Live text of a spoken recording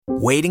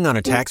Waiting on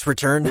a tax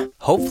return?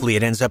 Hopefully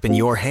it ends up in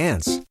your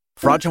hands.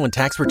 Fraudulent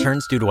tax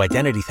returns due to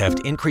identity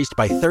theft increased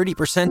by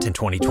 30% in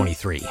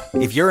 2023.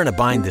 If you're in a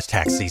bind this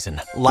tax season,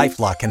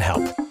 LifeLock can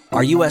help.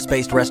 Our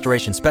U.S.-based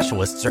restoration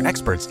specialists are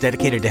experts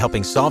dedicated to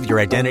helping solve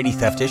your identity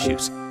theft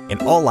issues. And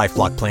all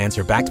LifeLock plans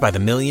are backed by the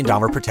 $1 Million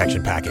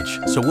Protection Package.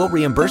 So we'll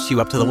reimburse you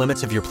up to the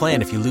limits of your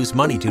plan if you lose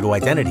money due to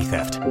identity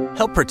theft.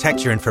 Help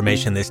protect your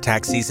information this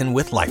tax season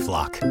with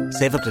LifeLock.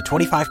 Save up to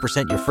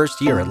 25% your first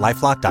year at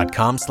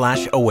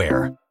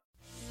LifeLock.com/aware.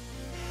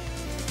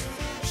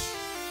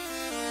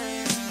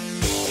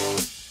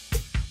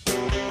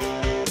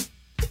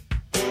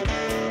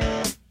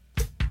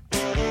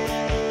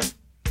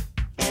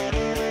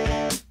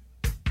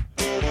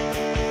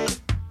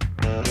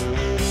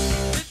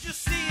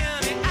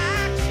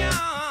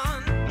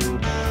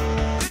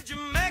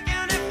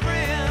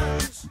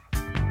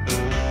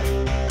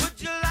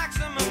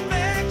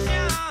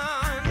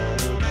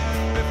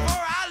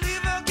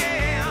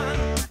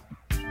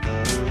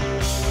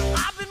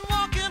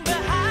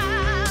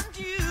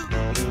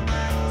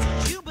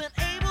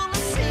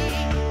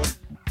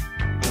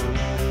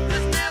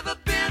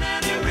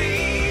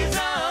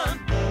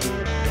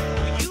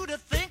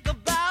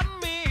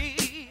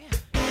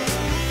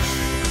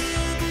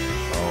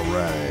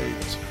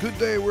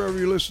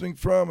 Listening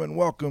from, and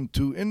welcome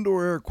to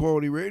Indoor Air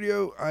Quality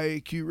Radio,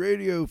 IAQ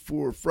Radio,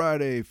 for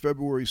Friday,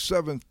 February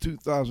 7th,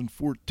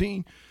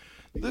 2014.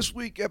 This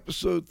week,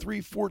 episode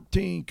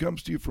 314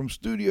 comes to you from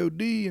Studio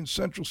D in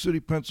Central City,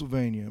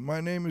 Pennsylvania.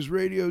 My name is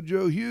Radio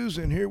Joe Hughes,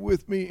 and here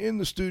with me in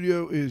the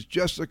studio is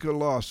Jessica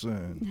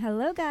Lawson.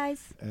 Hello,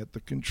 guys. At the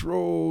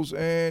controls,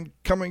 and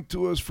coming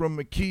to us from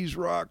McKees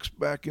Rocks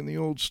back in the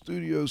old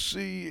Studio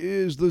C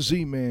is the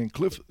Z-Man,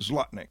 Cliff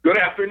Zlotnick. Good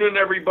afternoon,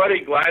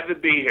 everybody. Glad to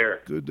be here.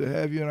 Good to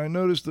have you, and I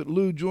noticed that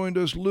Lou joined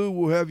us. Lou,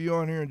 we'll have you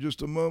on here in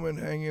just a moment.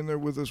 Hang in there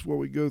with us while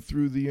we go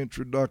through the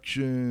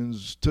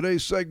introductions.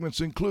 Today's segments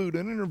include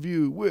an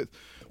interview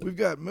we've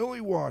got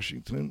Mili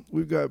Washington,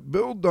 we've got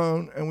Bill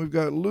Doan, and we've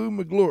got Lou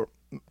Migliore.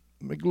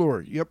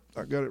 Yep,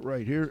 I got it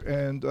right here.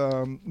 And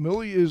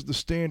Millie is the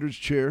standards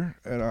chair,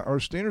 at our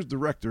standards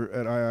director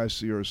at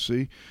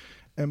IICRC.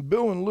 And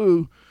Bill and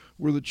Lou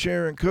were the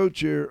chair and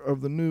co-chair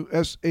of the new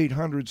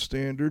S800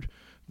 standard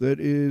that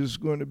is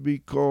going to be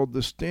called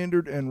the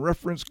Standard and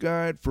Reference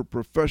Guide for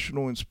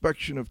Professional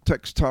Inspection of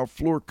Textile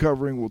Floor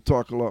Covering. We'll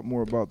talk a lot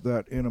more about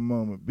that in a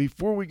moment.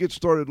 Before we get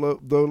started,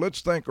 though,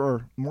 let's thank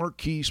our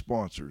marquee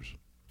sponsors.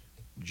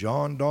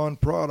 Jon-Don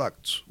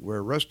Products,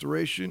 where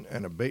restoration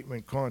and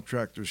abatement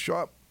contractors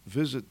shop.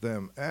 Visit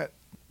them at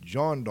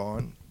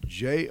jondon,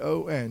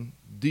 JONDON.com.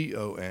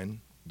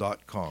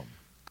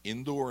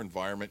 Indoor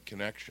Environment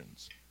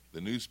Connections, the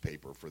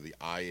newspaper for the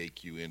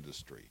IAQ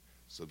industry.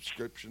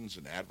 Subscriptions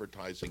and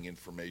advertising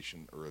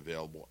information are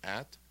available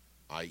at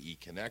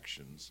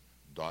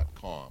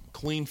ieconnections.com.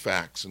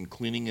 Cleanfax and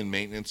Cleaning and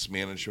Maintenance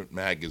Management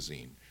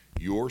Magazine,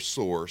 your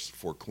source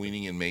for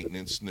cleaning and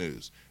maintenance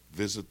news.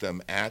 Visit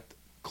them at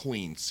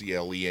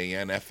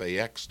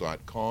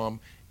cleanfax.com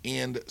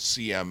and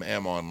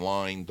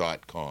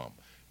cmmonline.com.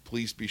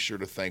 Please be sure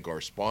to thank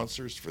our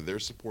sponsors for their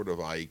support of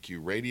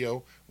IAQ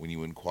Radio when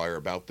you inquire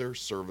about their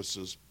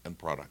services and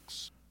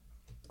products.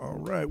 All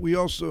right. We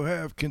also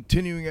have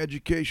continuing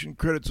education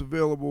credits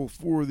available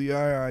for the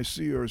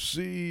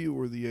IICRC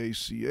or the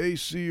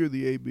ACAC or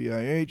the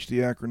ABIH. The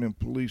acronym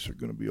police are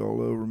going to be all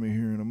over me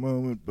here in a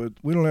moment, but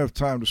we don't have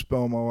time to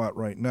spell them all out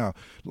right now.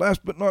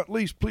 Last but not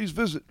least, please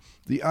visit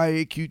the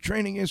IAQ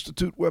Training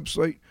Institute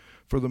website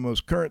for the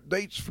most current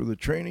dates for the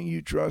training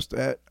you trust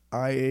at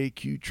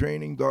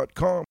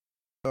iaqtraining.com.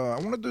 I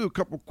want to do a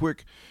couple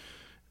quick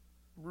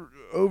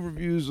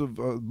overviews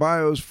of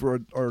bios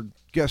for our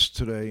guests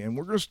today, and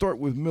we're going to start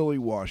with Mili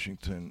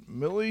Washington.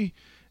 Millie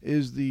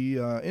is the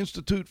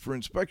Institute for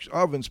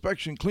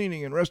Inspection,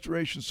 Cleaning, and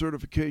Restoration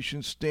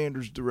Certification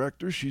Standards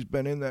Director. She's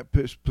been in that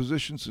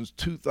position since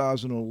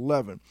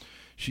 2011.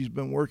 She's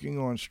been working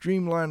on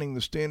streamlining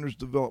the standards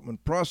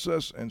development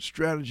process and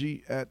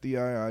strategy at the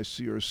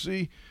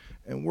IICRC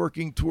and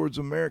working towards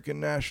American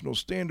National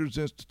Standards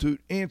Institute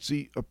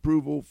ANSI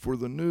approval for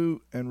the new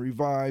and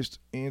revised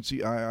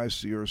ANSI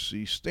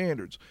IICRC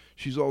standards.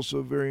 She's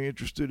also very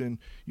interested in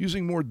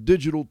using more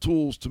digital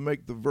tools to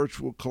make the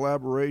virtual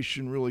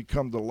collaboration really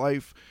come to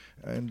life.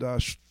 And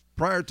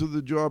prior to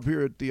the job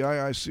here at the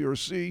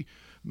IICRC,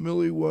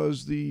 Millie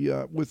was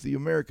with the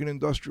American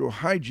Industrial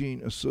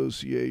Hygiene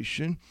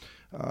Association.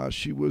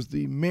 She was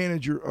the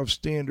manager of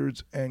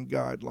standards and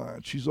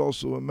guidelines. She's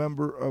also a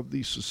member of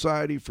the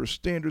Society for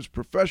Standards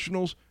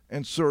Professionals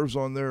and serves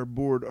on their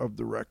board of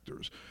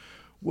directors.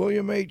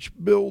 William H.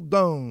 Bill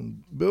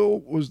Doan.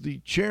 Bill was the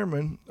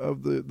chairman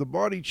of the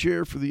body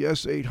chair for the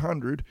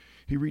S800.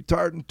 He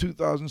retired in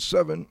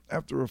 2007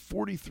 after a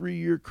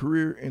 43-year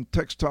career in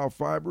textile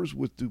fibers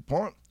with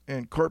Dupont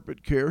and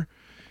carpet care.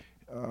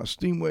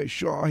 Steamway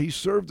Shaw. He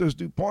served as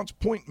Dupont's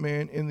point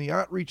man in the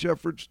outreach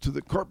efforts to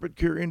the carpet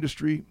care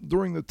industry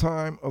during the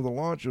time of the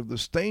launch of the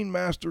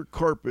StainmasterÂ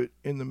carpet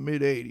in the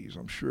mid-'80s.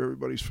 I'm sure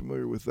everybody's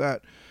familiar with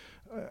that.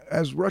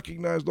 as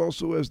recognized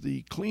also as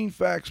the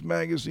Cleanfax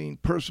Magazine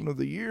Person of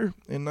the Year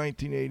in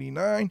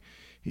 1989.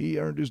 He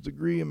earned his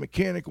degree in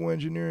mechanical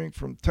engineering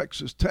from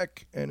Texas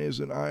Tech and is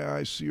an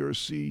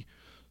IICRC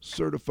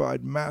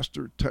certified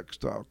master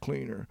textile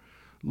cleaner.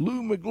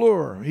 Lewâ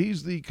Migliore,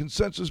 he's the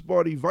Consensus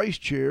Body Vice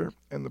Chair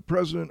and the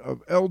President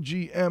of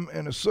LGM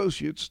and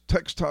Associates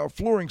Textile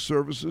Flooring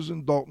Services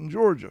in Dalton,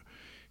 Georgia.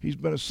 He's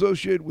been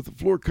associated with the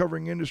floor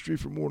covering industry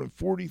for more than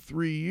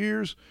 43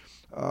 years.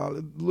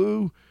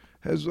 Lewâ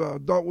has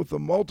dealt with a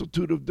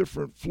multitude of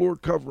different floor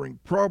covering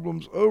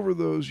problems over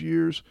those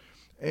years,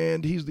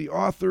 and he's the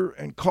author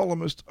and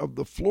columnist of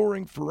the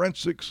Flooring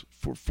Forensics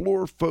for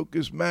Floor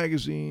Focus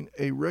magazine,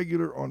 a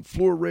regular on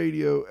Floor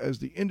Radio as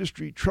the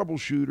Industry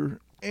Troubleshooterâ,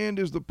 and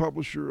is the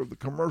publisher of the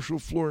Commercial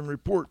Flooring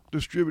Report,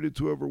 distributed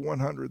to over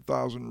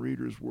 100,000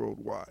 readers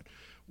worldwide.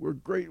 We're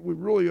great. We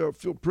really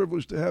feel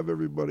privileged to have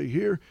everybody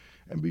here.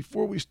 And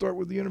before we start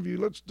with the interview,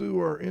 let's do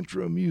our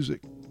intro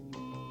music.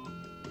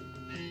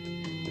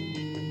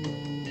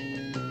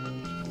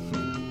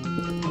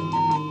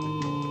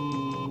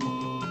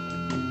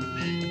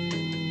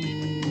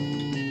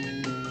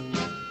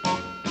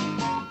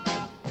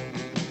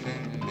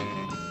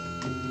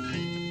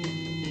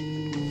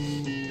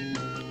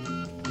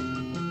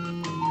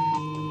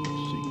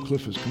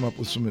 Cliff has come up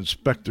with some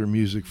inspector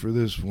music for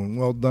this one.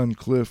 Well done,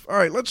 Cliff. All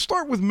right, let's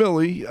start with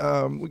Millie.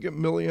 We get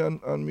Millie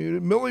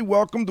unmuted. Millie,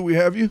 welcome. Do we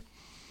have you?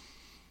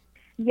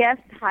 Yes.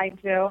 Hi,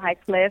 Joe. Hi,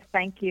 Cliff.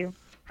 Thank you.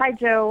 Hi,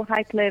 Joe.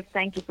 Hi, Cliff.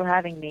 Thank you for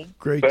having me.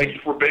 Great. Thank you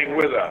for being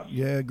with us.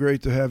 Yeah,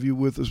 great to have you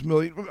with us,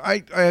 Millie.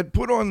 I had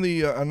put on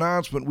the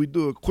announcement, we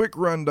do a quick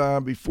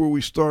rundown before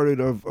we started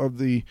of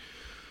the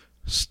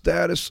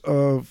status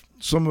of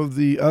some of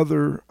the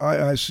other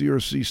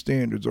IICRC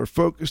standards. Our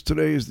focus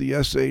today is the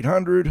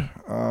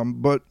S800,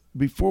 but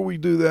before we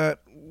do that,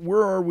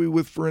 where are we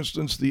with, for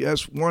instance, the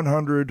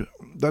S100?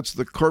 That's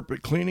the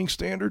carpet cleaning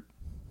standard?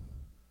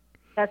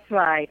 That's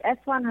right.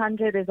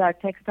 S100 is our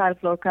textile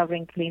floor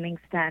covering cleaning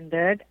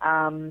standard.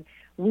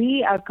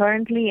 We are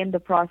currently in the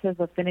process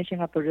of finishing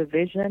up a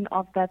revision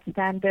of that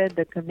standard.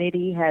 The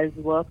committee has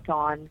worked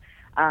on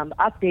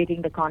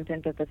updating the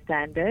content of the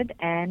standard,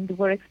 and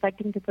we're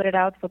expecting to put it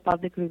out for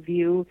public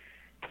review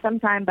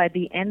sometime by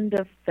the end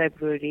of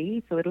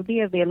February. So it'll be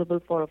available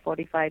for a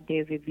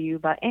 45-day review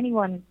by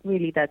anyone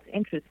really that's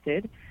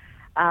interested.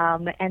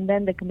 And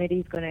then the committee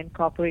is going to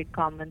incorporate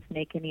comments,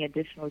 make any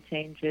additional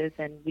changes,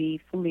 and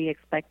we fully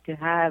expect to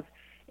have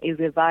a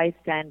revised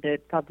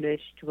standard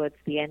published towards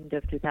the end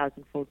of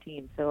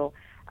 2014. So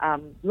a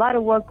lot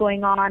of work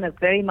going on, a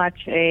very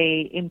much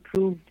a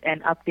improved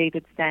and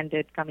updated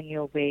standard coming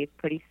your way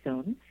pretty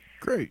soon.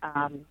 Great.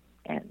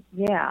 And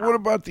yeah. What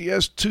about the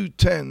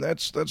S210?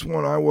 That's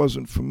one I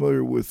wasn't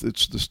familiar with.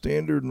 It's the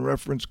standard and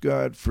reference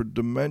guide for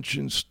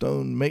dimension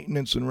stone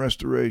maintenance and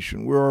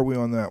restoration. Where are we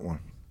on that one?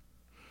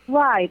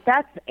 Right,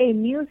 that's a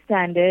new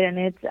standard, and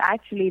it's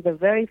actually the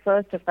very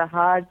first of the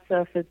hard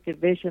surface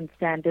division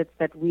standards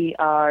that we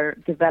are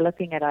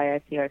developing at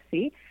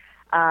IICRC.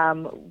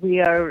 We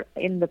are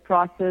in the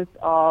process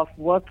of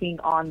working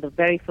on the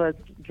very first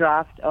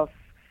draft of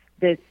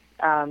this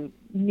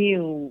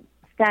new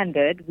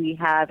standard. We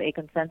have a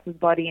consensus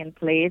body in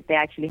place. They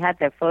actually had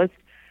their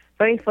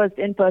very first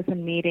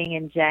in-person meeting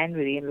in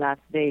January in Las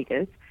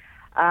Vegas.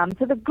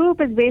 So the group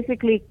is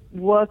basically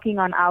working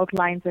on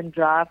outlines and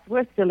drafts.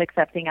 We're still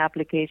accepting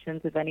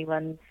applications. If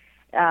anyone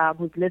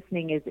who's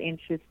listening is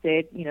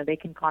interested, they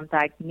can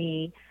contact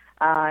me,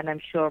 and I'm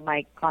sure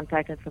my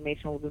contact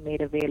information will be made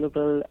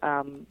available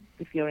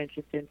if you're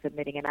interested in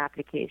submitting an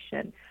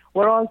application.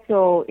 We're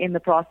also in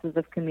the process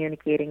of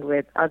communicating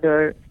with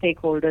other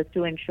stakeholders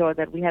to ensure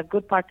that we have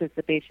good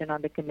participation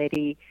on the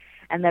committee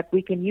and that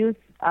we can use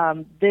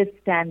this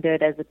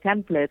standard as a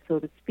template, so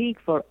to speak,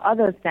 for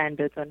other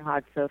standards on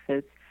hard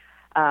surface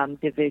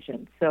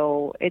division.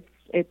 So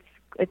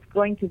it's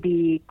going to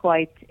be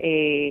quite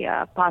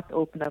a path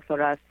opener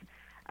for us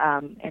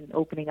and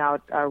opening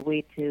out our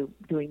way to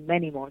doing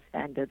many more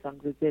standards on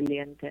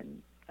resilient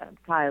and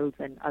tiles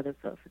and other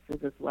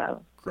surfaces as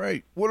well.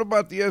 Great. What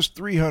about the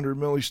S300,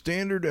 Millie,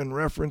 standard and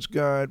reference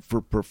guide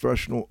for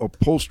professional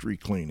upholstery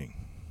cleaning?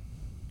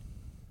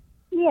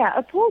 Yeah,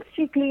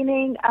 upholstery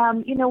cleaning,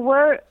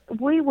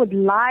 we would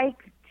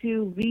like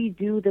to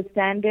redo the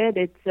standard.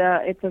 It's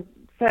a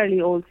fairly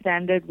old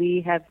standard.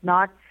 We have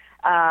not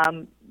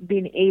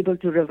been able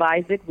to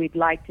revise it. We'd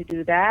like to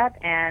do that,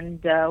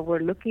 and we're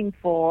looking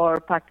for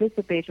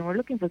participation. We're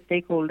looking for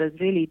stakeholders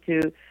really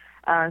to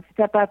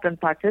step up and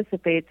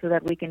participate so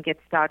that we can get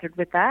started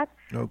with that.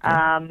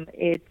 Okay.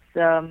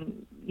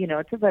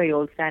 It's a very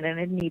old standard and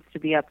it needs to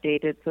be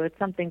updated. So it's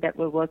something that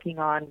we're working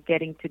on,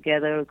 getting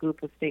together a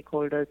group of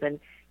stakeholders and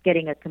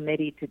getting a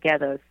committee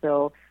together.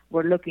 So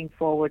we're looking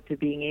forward to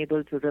being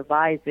able to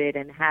revise it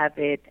and have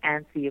it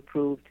ANSI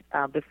approved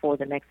before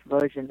the next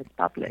version is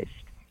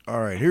published.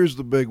 All right, here's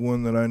the big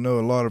one that I know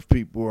a lot of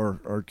people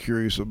are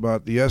curious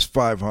about, the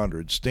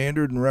S500,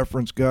 Standard and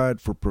Reference Guide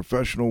for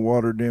Professional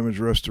Water Damage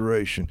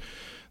Restoration.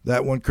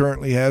 That one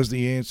currently has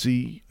the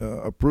ANSI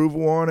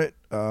approval on it.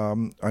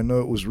 I know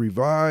it was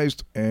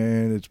revised,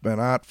 and it's been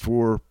out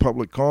for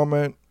public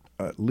comment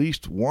at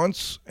least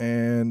once,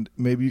 and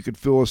maybe you could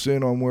fill us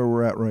in on where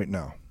we're at right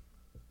now.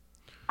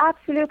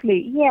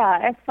 Absolutely.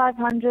 Yeah,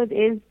 S500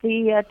 is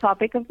the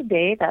topic of the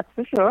day, that's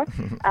for sure.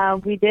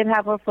 We did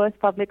have our first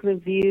public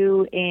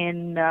review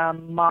in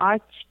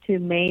March to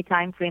May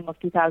timeframe of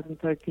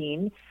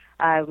 2013.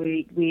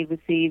 We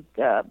received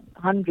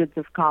hundreds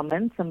of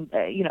comments, some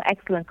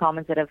excellent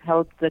comments that have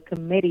helped the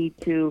committee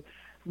to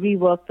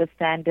rework the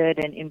standard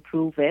and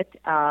improve it.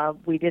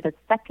 We did a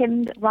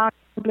second round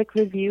of public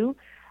review,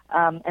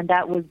 and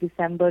that was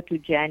December to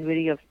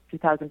January of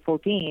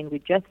 2014. We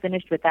just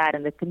finished with that,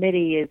 and the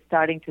committee is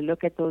starting to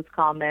look at those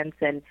comments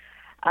and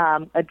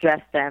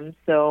address them.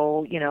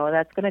 So,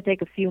 that's going to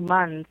take a few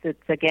months.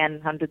 It's, again,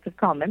 hundreds of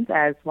comments,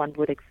 as one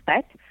would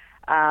expect.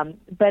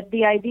 But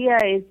the idea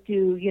is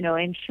to,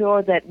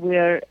 ensure that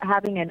we're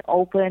having an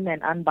open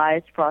and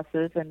unbiased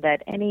process and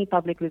that any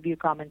public review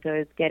commenter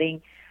is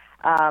getting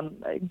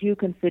due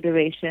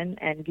consideration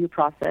and due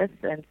process.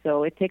 And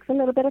so it takes a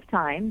little bit of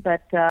time,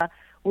 but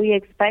we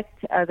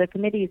expect, the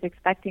committee is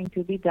expecting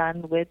to be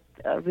done with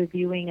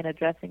reviewing and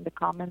addressing the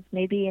comments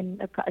maybe in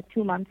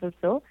 2 months or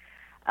so.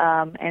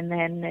 And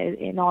then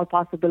in all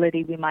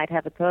possibility, we might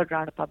have a third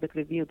round of public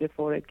review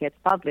before it gets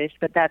published,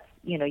 but that's,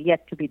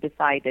 yet to be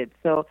decided.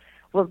 So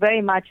we're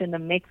very much in the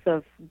mix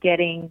of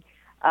getting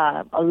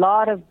a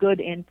lot of good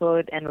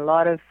input and a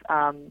lot of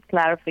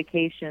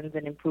clarifications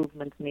and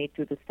improvements made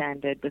to the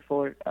standard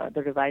before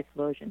the revised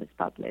version is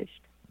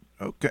published.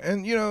 Okay,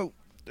 and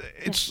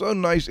it's so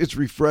nice. It's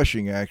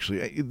refreshing,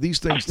 actually. These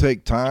things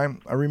take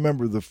time. I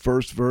remember the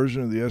first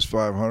version of the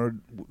S500,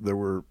 there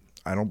were,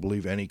 I don't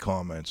believe, any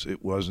comments.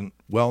 It wasn't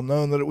well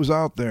known that it was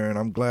out there, and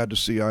I'm glad to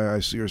see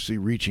IICRC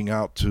reaching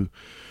out to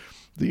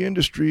the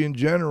industry in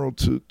general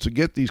to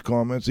get these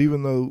comments,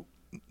 even though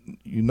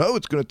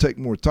it's going to take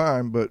more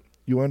time, but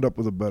you end up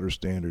with a better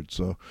standard.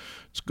 So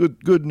it's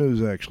good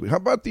news, actually. How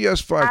about the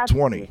S520?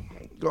 Absolutely.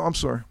 Oh, I'm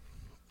sorry.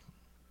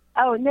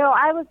 Oh, no,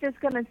 I was just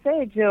going to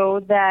say, Joe,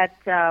 that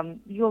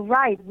you're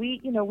right. We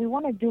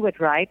want to do it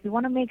right. We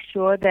want to make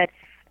sure that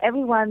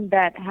everyone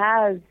that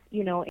has,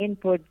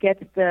 input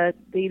gets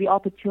the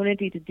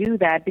opportunity to do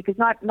that, because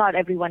not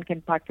everyone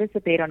can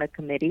participate on a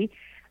committee.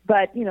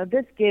 But,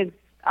 this gives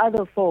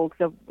other folks,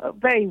 a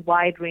very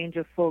wide range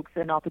of folks,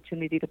 an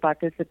opportunity to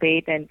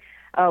participate. And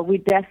we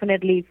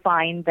definitely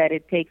find that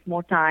it takes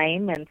more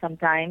time, and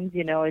sometimes,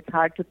 it's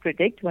hard to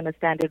predict when a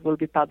standard will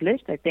be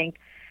published. I think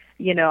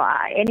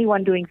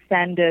anyone doing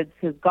standards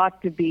has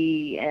got to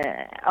be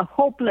a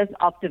hopeless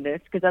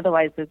optimist, because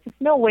otherwise there's just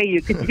no way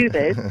you could do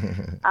this.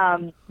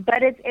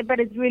 But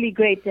it's really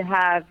great to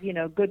have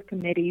good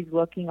committees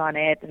working on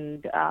it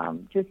and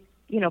just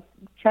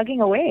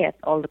chugging away at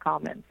all the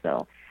comments.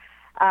 So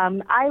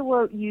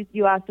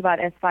you asked about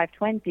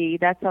S520.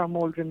 That's our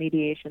mold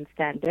remediation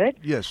standard.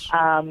 Yes.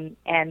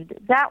 And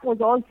that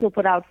was also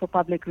put out for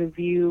public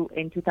review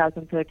in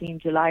 2013,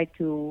 July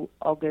to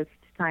August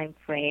time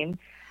frame.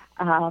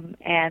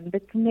 And the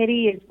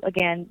committee is,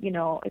 again,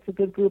 it's a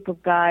good group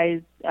of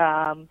guys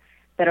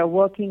that are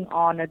working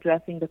on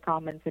addressing the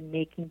comments and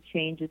making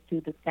changes to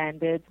the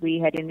standards. We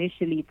had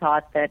initially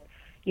thought that,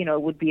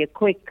 it would be a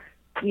quick,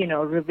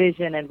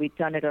 revision and we'd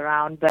turn it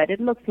around, but it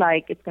looks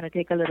like it's going to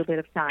take a little bit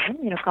of time.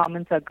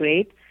 Comments are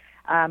great.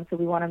 So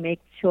we want to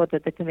make sure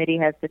that the committee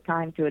has the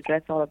time to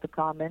address all of the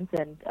comments.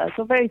 And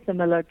so very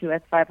similar to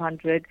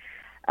S500,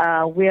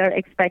 we are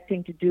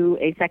expecting to do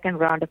a second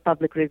round of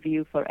public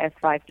review for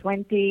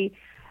S520.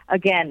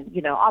 Again,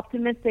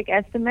 optimistic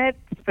estimate,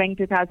 spring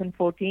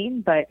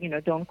 2014, but,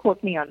 don't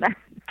quote me on that.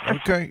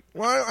 Okay.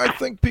 Well, I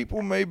think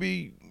people may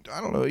be,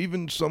 I don't know,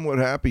 even somewhat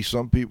happy,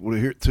 some people, to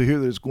hear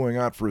that it's going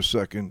out for a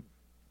second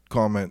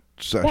comment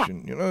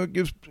session. Yeah.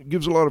 It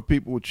gives a lot of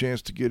people a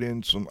chance to get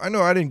in some. I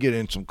know I didn't get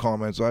in some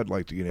comments I'd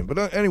like to get in.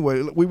 But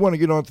anyway, we want to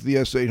get on to the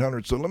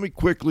S800. So let me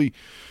quickly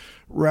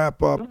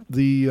wrap up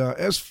the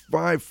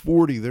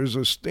S540. There's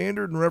a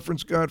standard and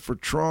reference guide for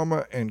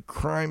trauma and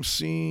crime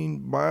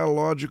scene,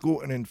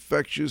 biological and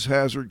infectious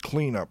hazard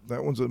cleanup.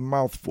 That one's a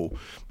mouthful.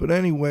 But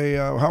anyway,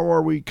 how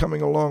are we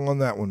coming along on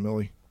that one,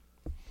 Millie?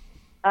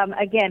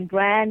 Again,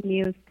 brand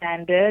new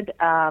standard.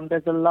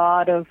 There's a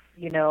lot of,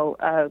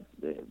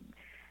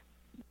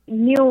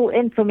 new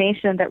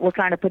information that we're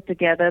trying to put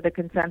together. The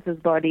consensus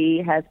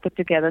body has put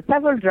together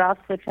several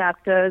drafts for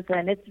chapters,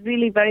 and it's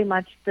really very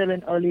much still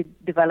in early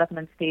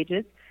development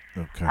stages.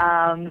 Okay.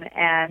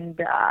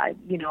 I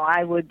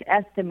would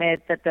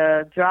estimate that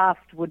the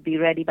draft would be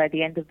ready by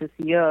the end of this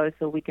year,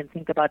 so we can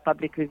think about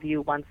public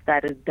review once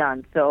that is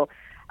done. So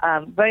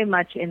very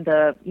much in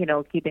the,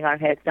 keeping our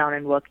heads down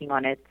and working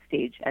on it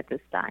stage at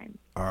this time.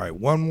 All right,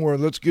 one more.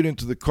 Let's get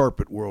into the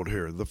carpet world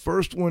here. The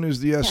first one is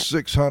the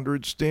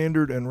S600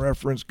 Standard and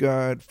Reference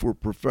Guide for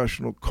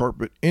Professional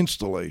Carpet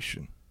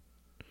Installation.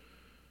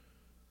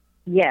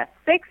 Yes,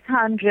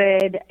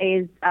 600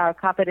 is our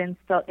carpet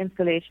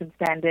installation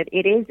standard.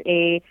 It is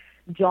a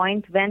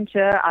joint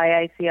venture.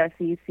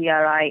 IICRC,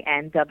 CRI,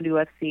 and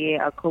WFCA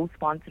are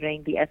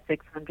co-sponsoring the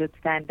S600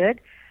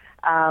 standard.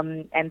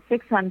 And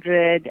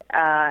 600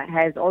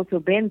 has also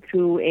been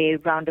through a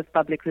round of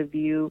public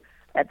review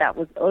that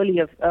was early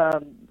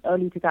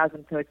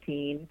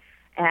 2013.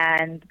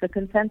 And the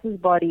consensus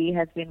body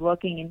has been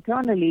working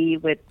internally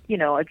with,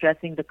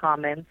 addressing the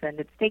comments, and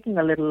it's taking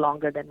a little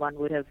longer than one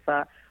would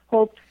have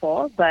hoped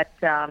for. But,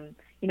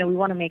 we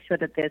want to make sure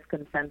that there's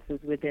consensus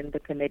within the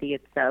committee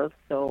itself,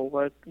 so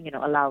we're,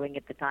 allowing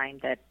it the time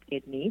that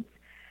it needs.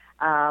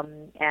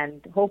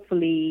 And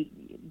hopefully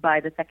by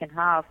the second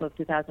half of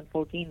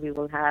 2014, we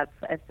will have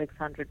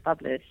S600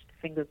 published,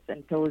 fingers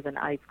and toes and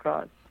eyes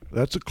crossed.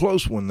 That's a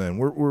close one then.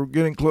 We're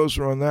getting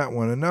closer on that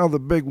one. And now the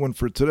big one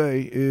for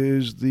today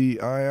is the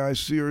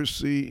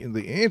IICRC, and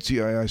the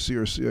ANSI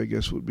IICRC, I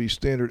guess, would be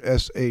Standard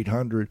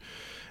S800.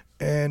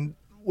 And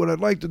what I'd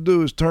like to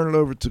do is turn it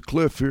over to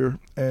Cliff here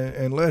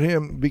and let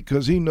him,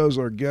 because he knows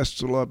our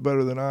guests a lot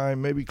better than I.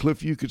 Maybe,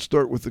 Cliff, you could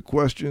start with the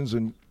questions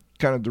and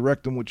kind of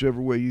direct them whichever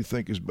way you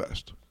think is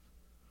best.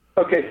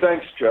 Okay,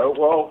 thanks, Joe.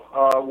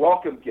 Well,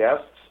 welcome,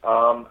 guests.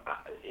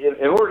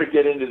 In order to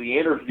get into the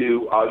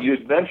interview, you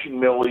had mentioned,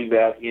 Millie,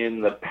 that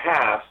in the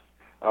past,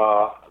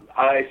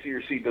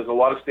 IICRC does a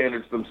lot of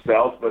standards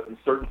themselves, but in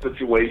certain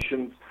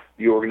situations,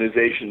 the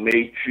organization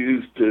may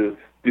choose to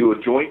do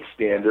a joint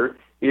standard.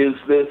 Is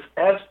this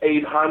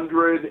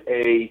S800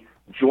 a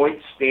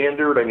joint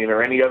standard? I mean,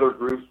 are any other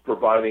groups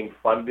providing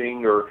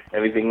funding or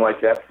anything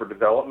like that for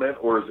development,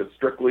 or is it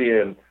strictly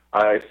an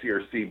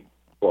IICRC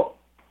book?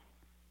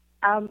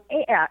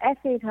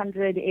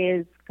 S800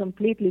 is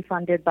completely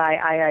funded by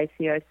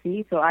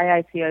IICRC. So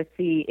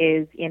IICRC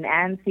is, in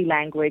ANSI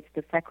language,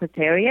 the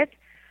secretariat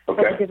for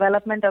the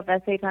development of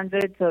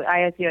S800. So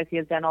IICRC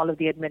has done all of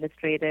the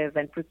administrative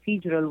and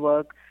procedural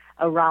work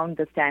around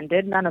the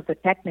standard, none of the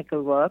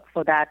technical work.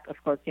 For that, of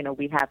course,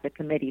 we have the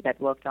committee that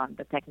worked on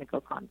the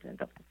technical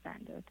content of the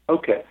standard.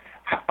 Okay.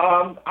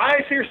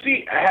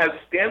 IICRC has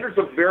standards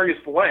of various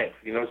lengths.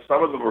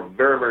 Some of them are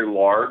very, very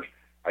large.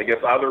 I guess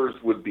others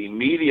would be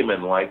medium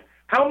in length.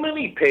 How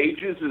many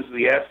pages is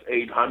the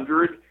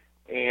S800,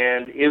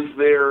 and is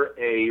there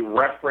a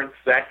reference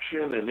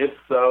section? And if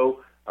so,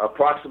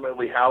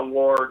 approximately how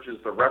large is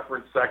the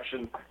reference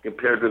section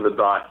compared to the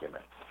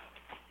document?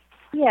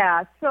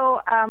 Yeah,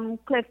 so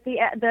Cliff, the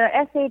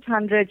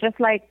S800, just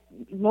like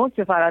most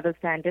of our other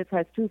standards,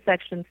 has two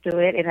sections to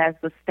it. It has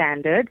the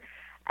standard,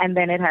 and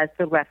then it has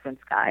the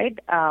reference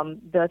guide.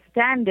 The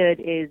standard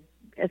is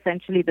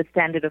essentially the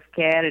standard of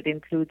care. It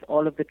includes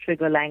all of the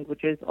trigger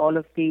languages, all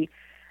of the,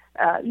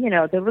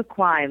 the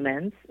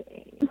requirements,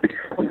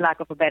 for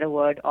lack of a better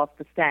word, of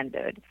the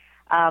standard.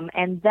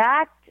 And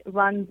that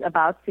runs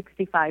about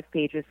 65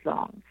 pages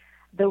long.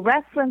 The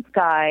reference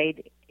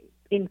guide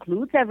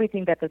includes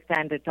everything that the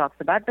standard talks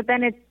about, but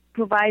then it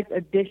provides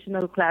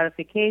additional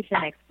clarification,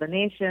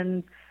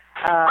 explanations,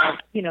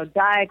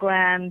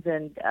 diagrams,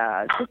 and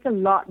just a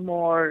lot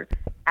more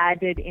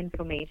added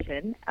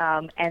information.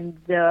 And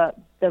the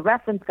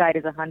reference guide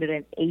is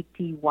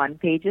 181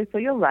 pages, so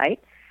you're right.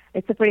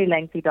 It's a pretty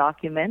lengthy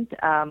document.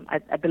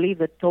 I believe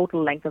the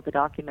total length of the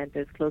document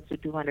is close to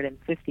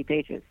 250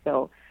 pages,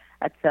 so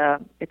it's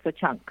a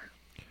chunk.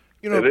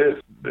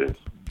 It is.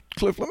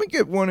 Cliff, let me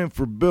get one in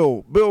for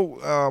Bill. Bill,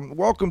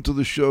 welcome to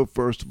the show,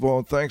 first of all,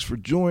 and thanks for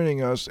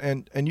joining us.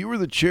 And you were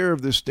the chair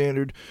of this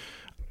standard.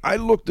 I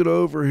looked it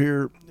over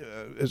here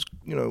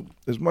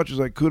as much as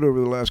I could over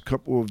the last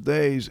couple of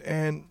days,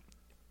 and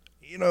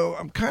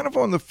I'm kind of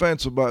on the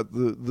fence about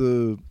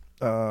the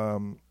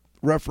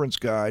reference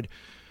guide.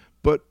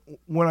 But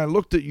when I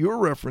looked at your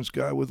reference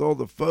guide with all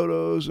the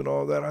photos and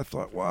all that, I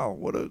thought, wow,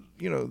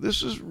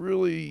 this is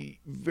really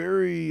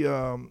very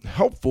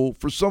helpful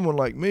for someone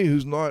like me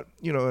who's not,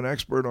 an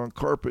expert on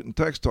carpet and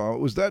textile.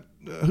 Was that,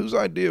 whose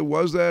idea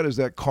was that? Is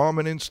that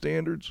common in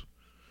standards?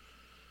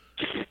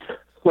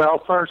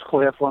 Well, first,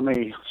 Cliff, let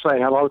me say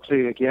hello to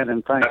you again,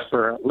 and thanks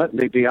for letting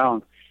me be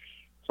on.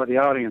 For the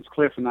audience,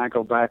 Cliff and I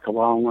go back a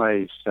long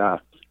ways.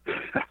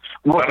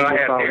 What I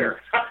have hair.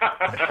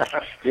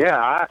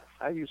 Yeah,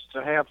 I used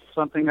to have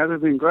something other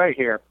than gray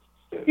hair.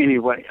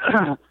 Anyway,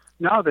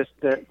 no, the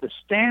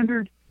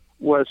standard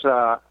was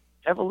a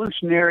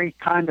evolutionary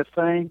kind of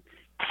thing.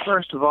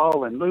 First of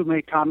all, and Lou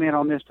may comment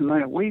on this in a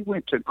minute, we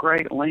went to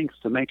great lengths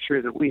to make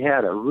sure that we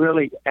had a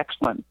really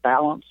excellent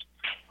balance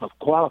of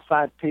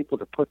qualified people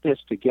to put this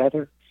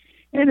together.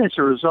 And as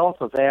a result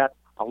of that,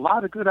 a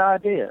lot of good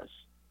ideas,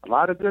 a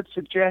lot of good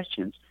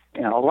suggestions,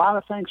 and a lot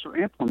of things were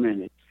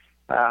implemented.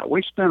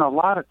 We spent a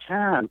lot of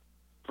time,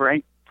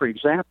 for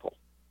example,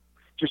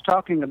 just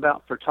talking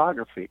about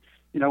photography.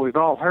 We've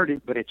all heard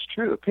it, but it's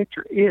true. A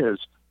picture is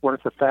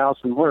worth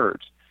 1,000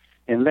 words,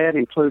 and that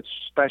includes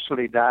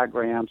specialty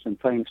diagrams and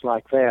things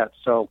like that.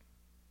 So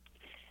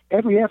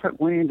every effort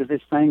went into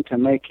this thing to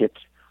make it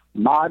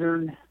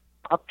modern,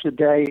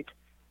 up-to-date,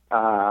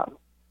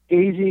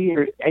 easy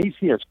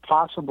as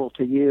possible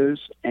to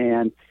use,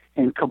 and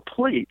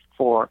complete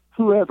for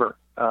whoever,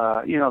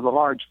 the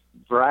large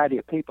variety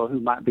of people who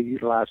might be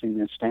utilizing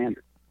this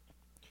standard.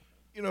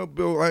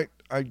 Bill,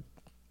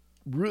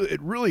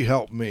 it really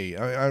helped me.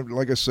 I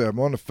like I said, I'm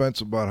on the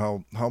fence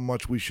about how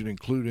much we should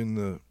include in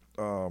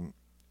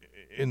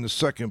in the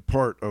second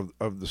part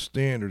of the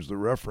standards, the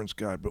reference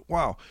guide. But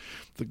wow,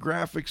 the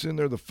graphics in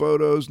there, the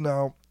photos.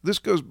 Now, this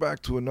goes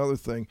back to another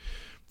thing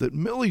that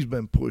Mili's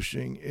been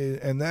pushing,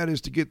 and that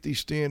is to get these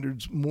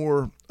standards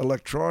more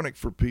electronic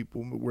for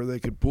people, where they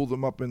could pull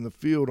them up in the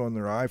field on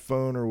their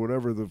iPhone or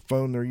whatever the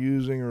phone they're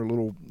using, or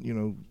little,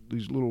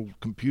 these little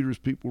computers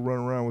people run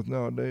around with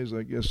nowadays,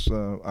 I guess,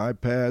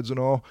 iPads and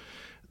all.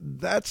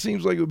 That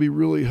seems like it would be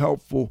really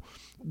helpful.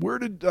 Where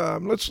did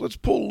let's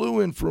pull Lou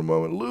in for a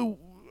moment. Lou,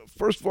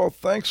 first of all,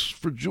 thanks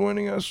for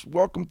joining us.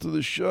 Welcome to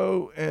the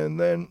show. And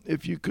then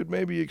if you could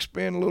maybe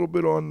expand a little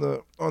bit on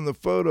the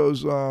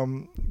photos.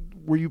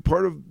 Were you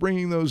part of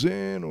bringing those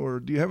in, or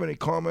do you have any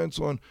comments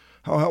on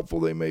how helpful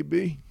they may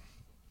be?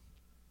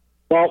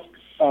 Well,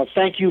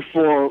 thank you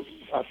for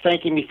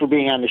thanking me for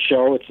being on the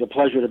show. It's a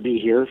pleasure to be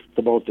here,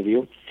 the both of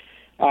you.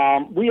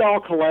 We all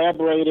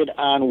collaborated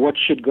on what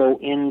should go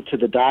into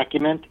the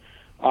document.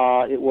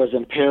 It was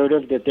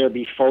imperative that there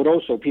be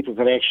photos so people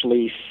could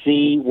actually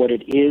see what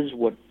it is,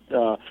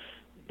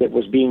 that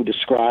was being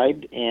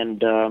described. And,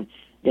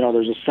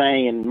 there's a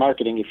saying in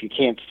marketing, if you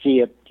can't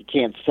see it, you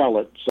can't sell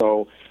it.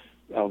 So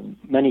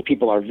many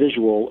people are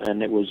visual,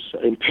 and it was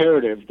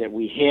imperative that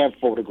we have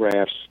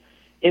photographs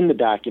in the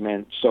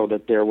document so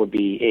that there would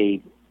be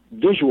a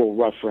visual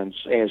reference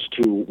as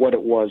to what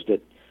it was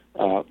that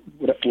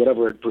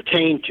whatever it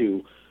pertained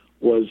to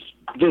was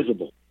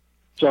visible.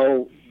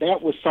 So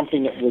that was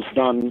something that was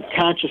done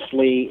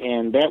consciously,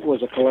 and that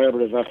was a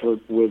collaborative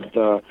effort with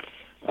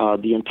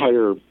the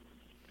entire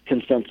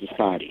consensus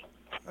body.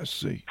 I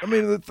see. I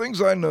mean, the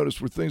things I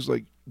noticed were things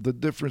like the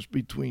difference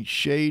between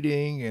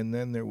shading, and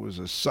then there was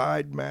a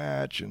side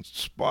match, and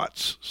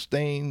spots,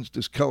 stains,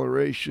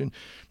 discoloration,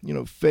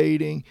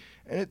 fading.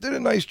 And it did a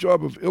nice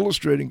job of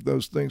illustrating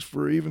those things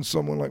for even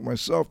someone like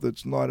myself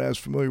that's not as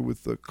familiar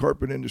with the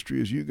carpet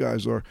industry as you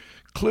guys are.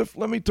 Cliff,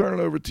 let me turn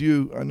it over to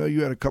you. I know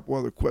you had a couple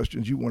other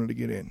questions you wanted to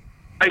get in.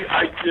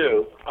 I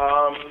do.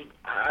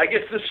 I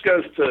guess this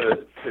goes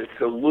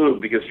to Lou,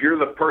 because you're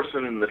the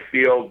person in the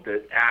field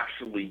that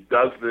actually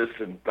does this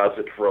and does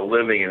it for a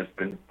living and has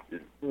been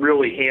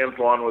really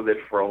hands-on with it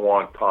for a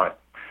long time.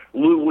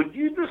 Lou, would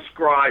you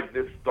describe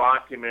this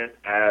document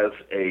as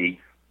a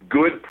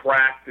good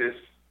practice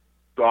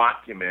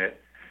document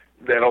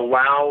that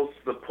allows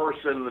the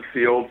person in the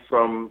field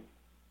some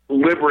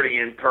liberty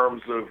in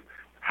terms of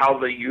how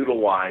they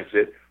utilize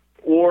it?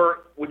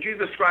 Or would you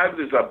describe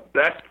it as a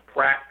best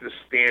practice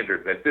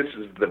standard, that this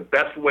is the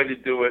best way to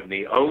do it and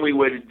the only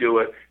way to do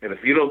it, and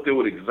if you don't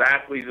do it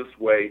exactly this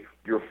way,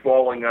 you're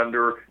falling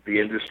under the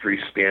industry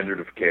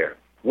standard of care?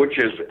 Which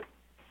is it?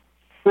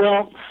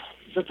 Well,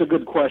 that's a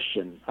good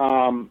question.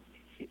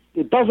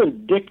 It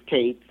doesn't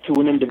dictate to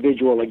an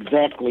individual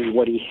exactly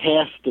what he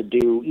has to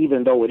do,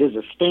 even though it is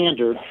a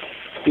standard,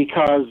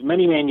 because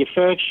many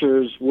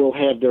manufacturers will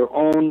have their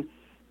own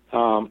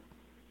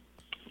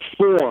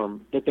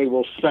form that they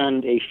will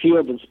send a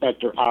field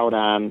inspector out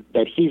on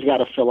that he's got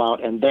to fill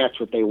out, and that's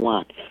what they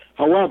want.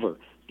 However,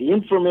 the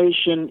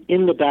information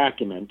in the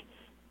document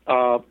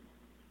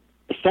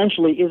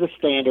essentially is a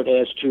standard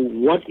as to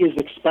what is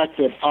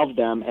expected of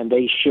them, and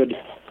they should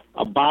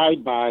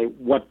abide by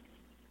what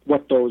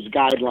those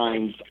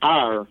guidelines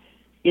are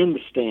in the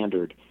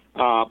standard.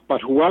 But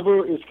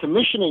whoever is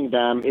commissioning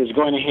them is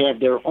going to have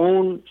their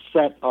own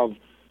set of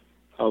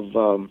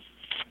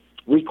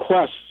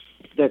requests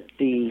that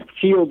the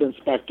field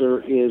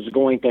inspector is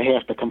going to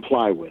have to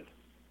comply with.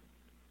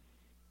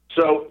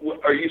 So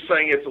are you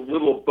saying it's a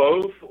little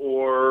both,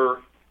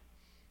 or?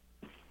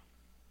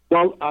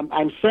 Well,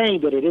 I'm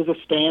saying that it is a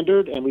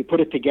standard, and we put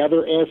it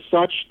together as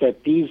such,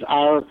 that these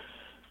are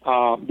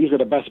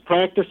the best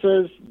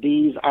practices.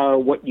 These are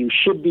what you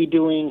should be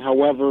doing.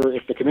 However,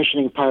 if the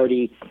commissioning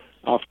party,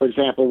 for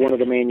example, one of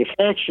the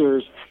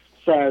manufacturers,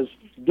 says,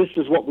 this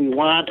is what we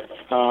want,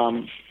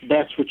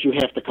 that's what you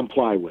have to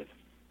comply with.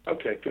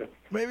 Okay, good.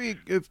 Maybe,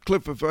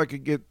 Cliff, if I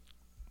could get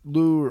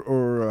Lou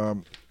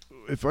or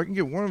if I can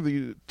get one of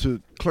you to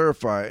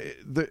clarify,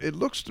 it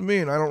looks to me,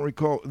 and I don't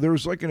recall, there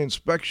was like an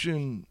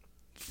inspection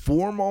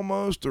form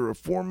almost, or a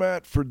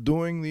format for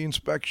doing the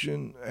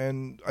inspection,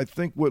 and I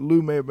think what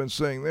Lou may have been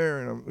saying there,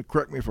 and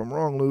correct me if I'm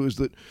wrong, Lou, is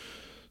that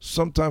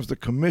sometimes the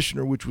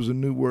commissioner, which was a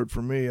new word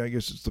for me, I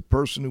guess it's the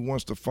person who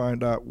wants to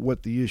find out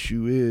what the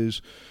issue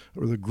is,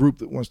 or the group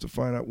that wants to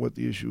find out what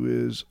the issue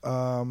is,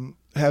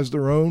 has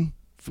their own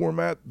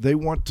format. They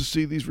want to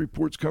see these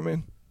reports come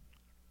in?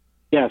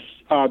 Yes.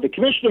 The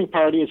commissioning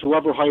party is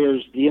whoever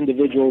hires the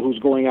individual who's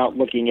going out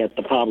looking at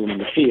the problem in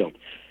the field,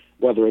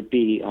 whether it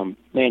be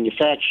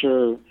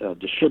manufacturer,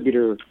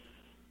 distributor,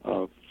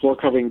 floor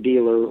covering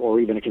dealer, or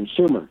even a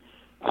consumer.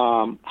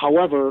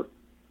 However,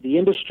 the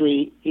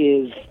industry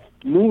is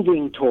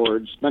moving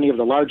towards, many of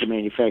the larger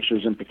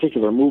manufacturers in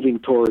particular, moving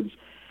towards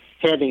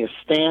having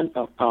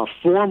a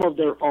form of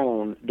their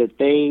own that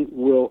they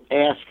will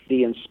ask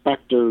the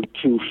inspector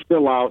to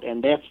fill out,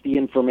 and that's the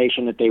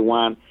information that they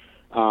want,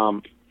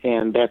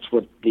 and that's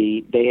what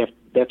the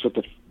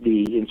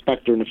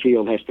inspector in the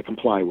field has to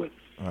comply with.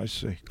 I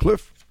see.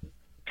 Cliff?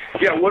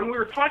 Yeah, when we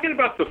were talking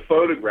about the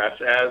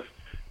photographs, as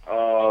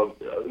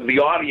the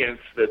audience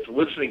that's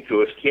listening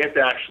to us can't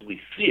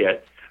actually see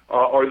it.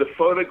 Are the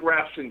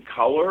photographs in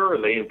color?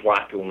 Are they in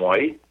black and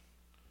white?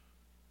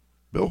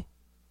 Bill?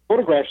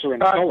 Photographs are in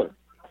color.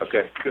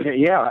 Okay, good.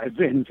 Yeah, it's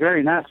been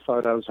very nice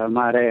photos, I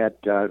might add.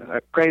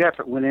 A great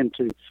effort went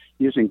into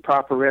using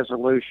proper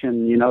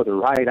resolution, the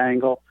right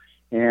angle,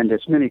 and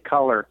as many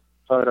color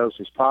photos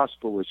as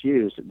possible was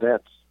used.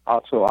 That's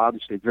also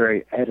obviously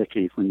very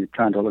additive when you're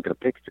trying to look at a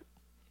picture.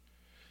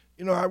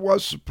 I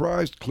was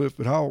surprised, Cliff,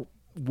 at how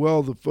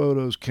well the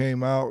photos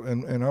came out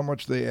and how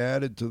much they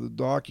added to the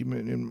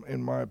document,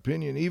 in my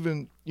opinion.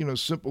 Even,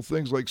 simple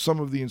things like some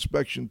of the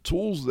inspection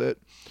tools that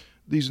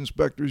these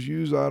inspectors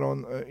use out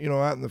on,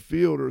 out in the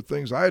field are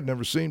things I had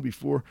never seen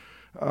before.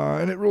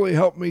 And it really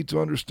helped me to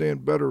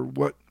understand better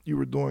what you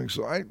were doing.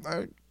 So I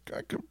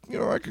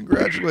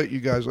congratulate you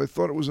guys. I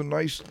thought it was a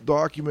nice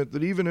document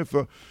that even if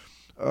a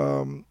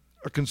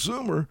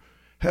consumer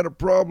had a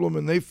problem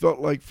and they felt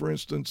like, for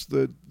instance,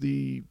 that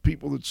the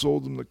people that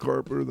sold them the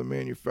carpet or the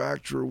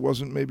manufacturer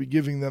wasn't maybe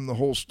giving them the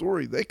whole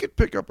story, they could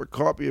pick up a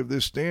copy of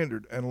this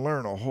standard and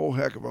learn a whole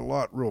heck of a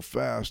lot real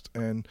fast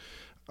and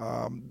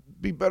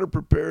be better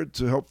prepared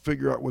to help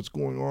figure out what's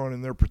going on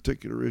in their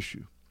particular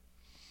issue.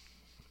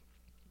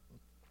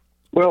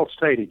 Well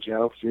stated,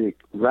 Joe. You're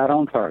right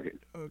on target.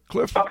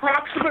 Cliff?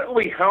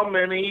 Approximately how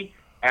many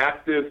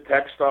active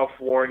textile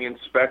flooring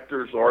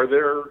inspectors are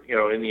there,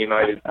 in the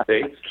United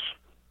States?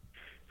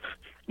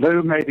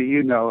 Lou, maybe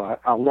you know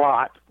a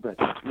lot, but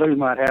Lou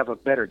might have a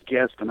better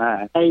guess than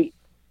I. I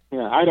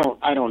don't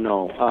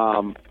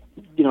know.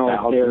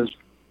 There's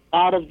a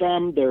lot of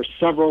them. There's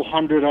several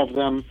hundred of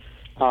them.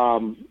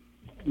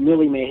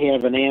 Millie may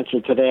have an answer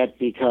to that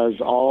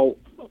because all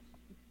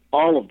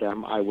of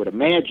them, I would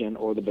imagine,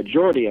 or the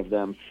majority of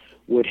them,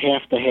 would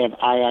have to have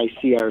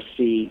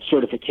IICRC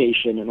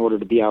certification in order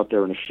to be out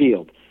there in the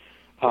field.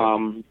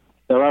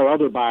 There are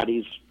other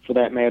bodies, for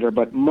that matter,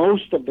 but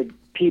most of the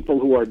people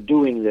who are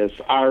doing this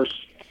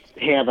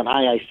have an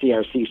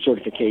IICRC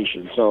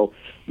certification. So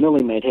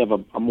Millie might have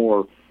a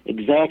more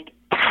exact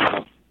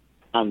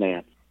on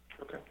that.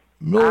 Okay.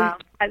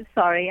 I'm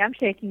sorry, I'm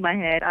shaking my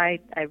head. I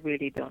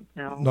really don't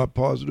know. Not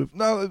positive.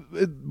 No,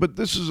 but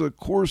this is a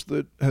course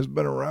that has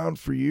been around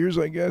for years,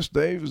 I guess.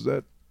 Dave, is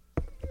that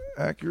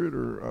accurate?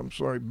 Or I'm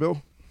sorry,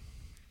 Bill?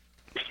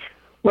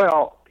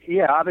 Well,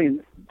 yeah, I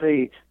mean,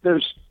 you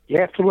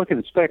have to look at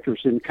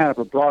inspectors in kind of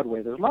a broad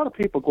way. There's a lot of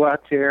people go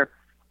out there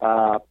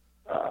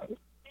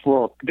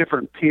for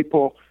different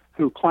people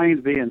who claim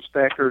to be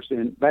inspectors,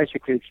 and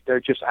basically they're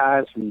just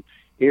eyes and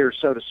ears,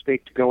 so to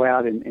speak, to go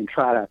out and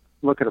try to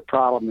look at a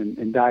problem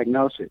and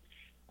diagnose it.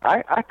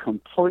 I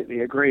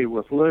completely agree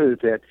with Lou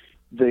that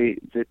the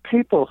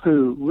people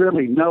who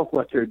really know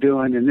what they're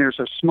doing, and there's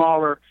a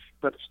smaller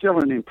but still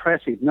an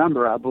impressive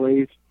number, I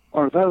believe,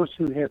 are those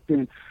who have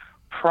been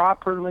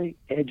properly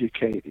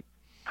educated,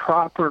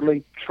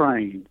 properly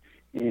trained,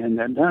 and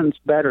none's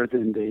better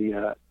than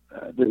the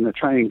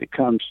training that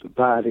comes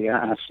by the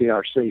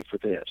IICRC for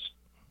this.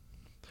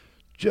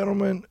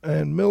 Gentlemen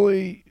and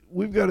Millie,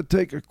 we've got to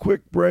take a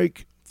quick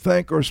break.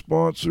 Thank our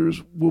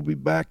sponsors. We'll be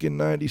back in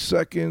 90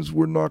 seconds.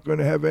 We're not going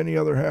to have any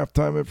other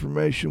halftime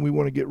information. We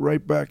want to get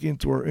right back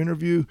into our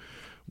interview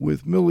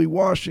with Mili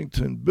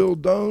Washington, Bill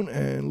Doan,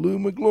 and Lou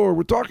Migliore.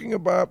 We're talking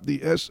about the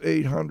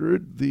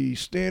S800, the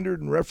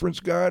standard and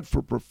reference guide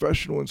for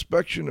professional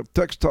inspection of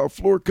textile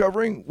floor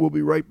covering. We'll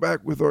be right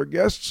back with our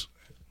guests.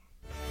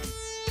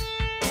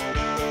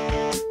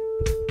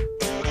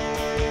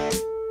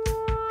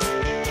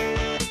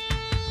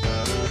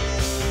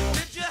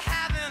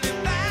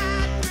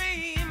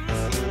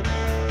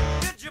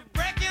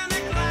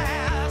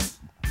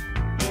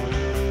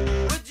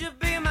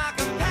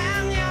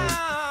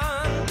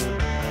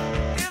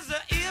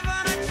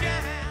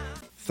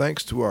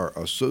 Thanks to our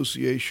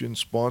association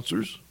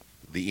sponsors.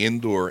 The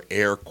Indoor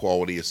Air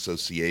Quality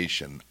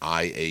Association,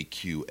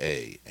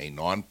 IAQA, a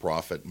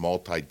nonprofit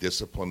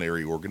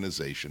multidisciplinary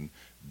organization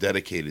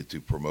dedicated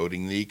to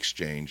promoting the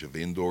exchange of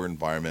indoor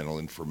environmental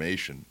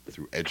information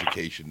through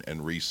education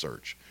and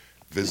research.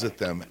 Visit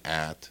them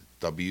at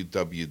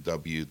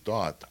www.iaqa.org.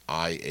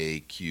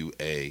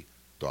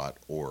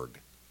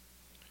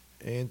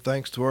 And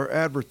thanks to our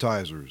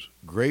advertisers,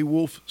 Grey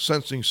Wolf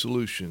Sensing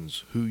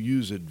Solutions, who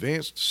use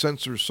advanced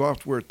sensor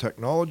software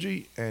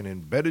technology and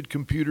embedded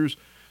computers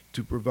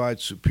to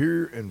provide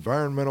superior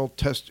environmental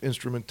test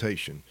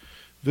instrumentation.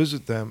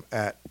 Visit them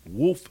at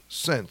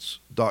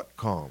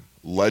wolfsense.com.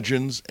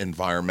 Legends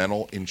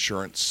Environmental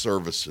Insurance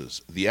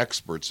Services, the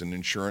experts in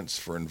insurance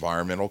for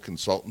environmental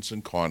consultants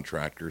and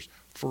contractors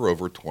for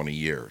over 20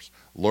 years.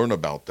 Learn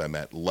about them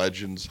at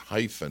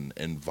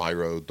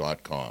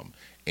legends-enviro.com.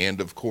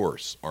 And, of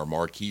course, our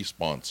marquee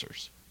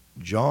sponsors.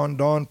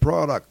 Doan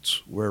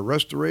Products, where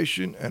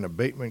restoration and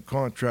abatement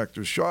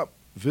contractors shop.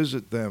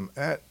 Visit them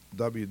at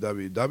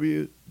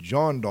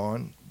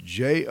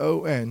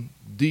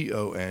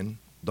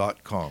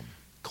www.jondon.com.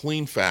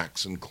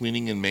 Cleanfax and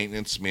Cleaning and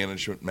Maintenance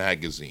Management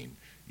Magazine,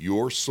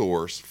 your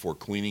source for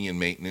cleaning and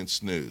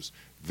maintenance news.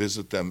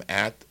 Visit them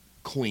at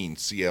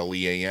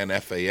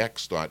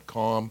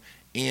cleanfax.com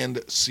and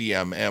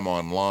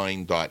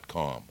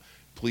cmmonline.com.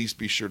 Please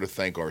be sure to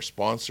thank our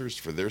sponsors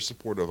for their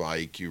support of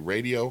IAQ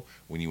Radio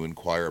when you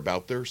inquire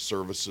about their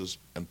services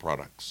and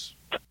products.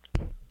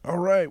 All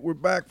right, we're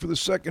back for the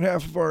second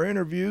half of our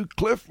interview.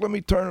 Cliff, let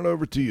me turn it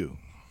over to you.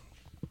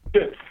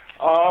 Good.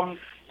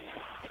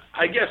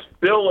 I guess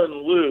Bill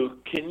and Lou,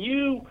 can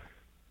you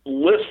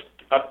list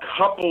a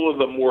couple of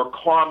the more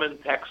common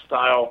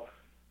textile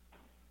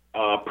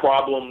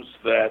problems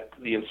that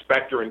the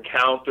inspector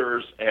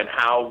encounters and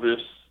how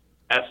this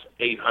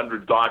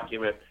S800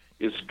 document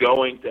is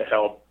going to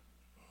help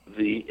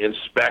the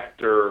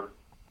inspector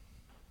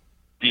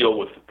deal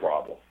with the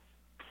problem?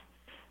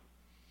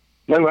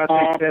 Lou, I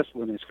think this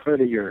one is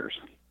clearly yours.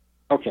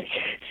 Okay.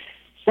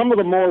 Some of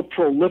the more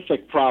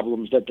prolific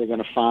problems that they're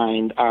going to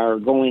find are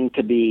going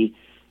to be,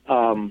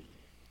 and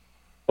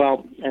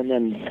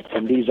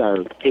these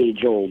are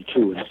age-old,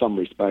 too, in some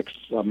respects,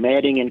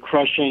 matting and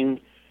crushing,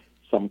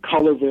 some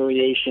color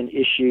variation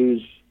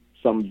issues,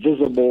 some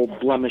visible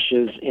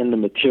blemishes in the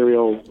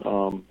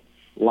material,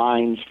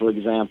 lines, for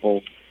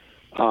example.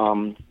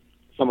 Some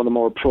of the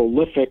more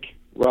prolific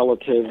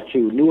relative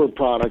to newer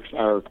products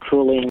are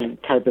curling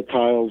carpet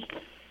tiles,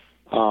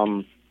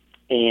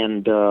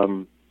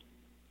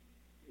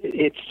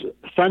 it's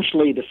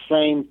essentially the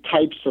same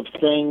types of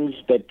things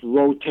that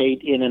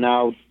rotate in and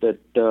out that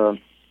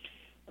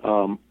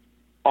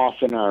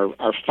often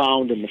are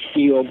found in the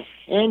field,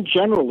 and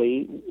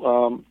generally,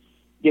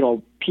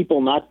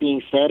 people not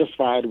being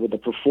satisfied with the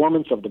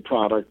performance of the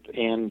product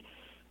and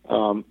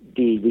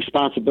the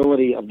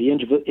responsibility of the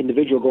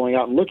individual going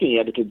out and looking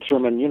at it to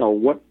determine,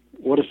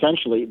 what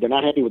essentially they're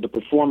not happy with the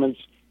performance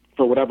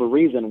for whatever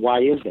reason.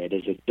 Why is that?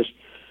 Is it just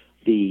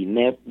the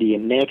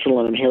natural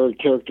and inherent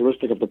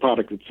characteristic of the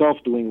product itself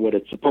doing what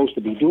it's supposed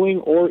to be doing,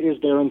 or is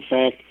there in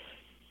fact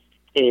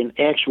an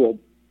actual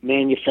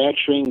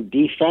manufacturing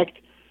defect,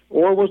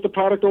 or was the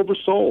product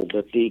oversold,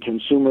 that the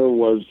consumer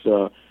was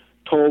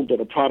told that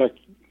a product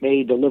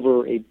may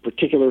deliver a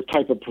particular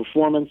type of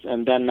performance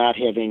and then not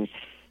having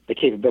the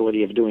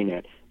capability of doing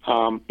that?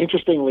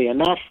 Interestingly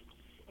enough,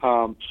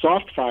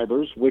 soft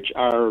fibers, which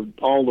are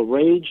all the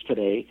rage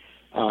today,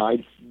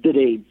 I did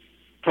a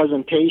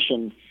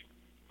presentation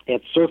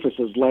at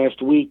Surfaces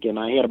last week, and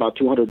I had about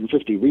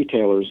 250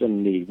 retailers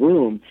in the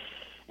room,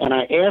 and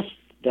I asked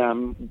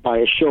them by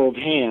a show of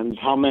hands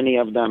how many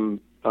of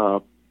them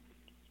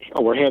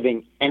were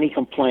having any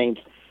complaints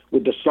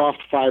with the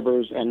soft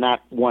fibers, and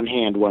not one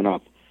hand went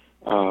up,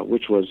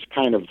 which was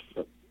kind of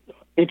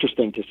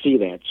interesting to see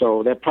that.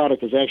 So that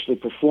product is actually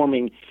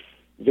performing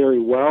very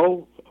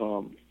well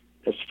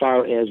as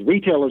far as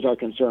retailers are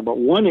concerned, but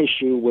one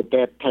issue with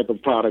that type of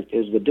product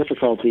is the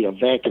difficulty of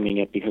vacuuming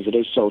it because it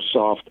is so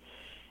soft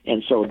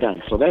and so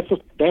dense. So that's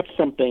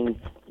something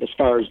as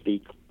far as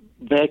the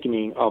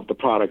vacuuming of the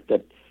product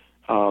that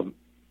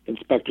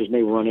inspectors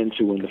may run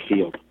into in the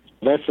field.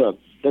 That's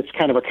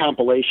kind of a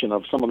compilation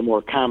of some of the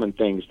more common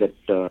things that,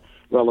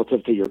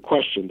 relative to your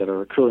question, that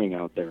are occurring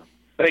out there.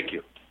 Thank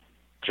you.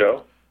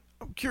 Joe?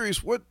 I'm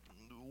curious, what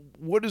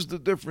is the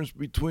difference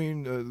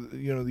between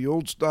the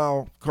old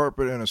style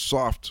carpet and a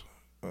soft?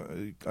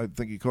 I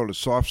think you call it a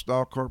soft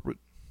style carpet.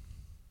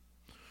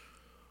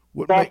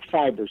 Soft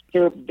fibers.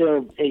 They're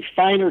a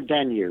finer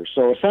denier.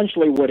 So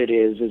essentially, what it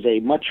is a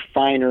much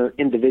finer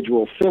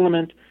individual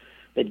filament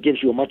that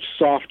gives you a much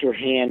softer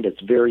hand.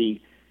 It's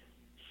very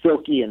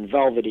silky and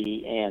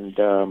velvety, and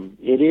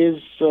it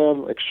is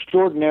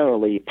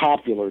extraordinarily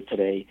popular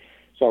today.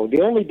 So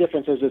the only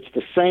difference is it's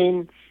the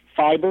same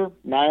fiber,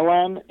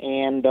 nylon,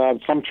 and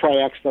some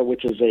triexta,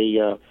 which is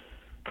a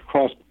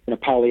cross between a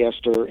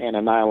polyester and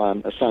a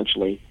nylon,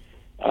 essentially.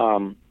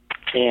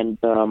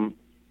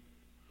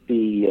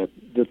 The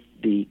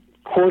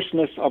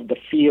coarseness of the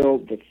feel,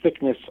 the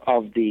thickness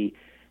of the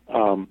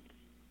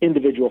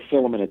individual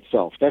filament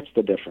itself. That's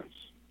the difference.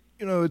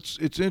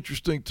 It's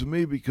interesting to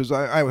me because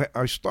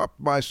I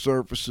stopped by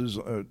Surfaces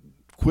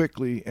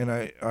quickly, and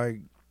I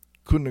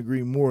couldn't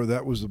agree more.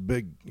 That was a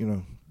big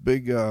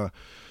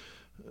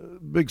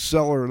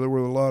seller. There were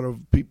a lot of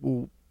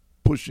people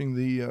pushing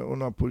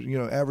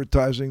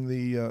advertising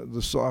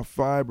the soft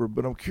fiber.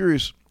 But I'm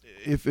curious,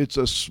 if it's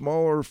a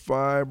smaller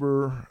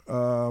fiber,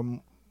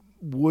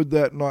 would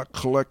that not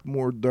collect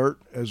more dirt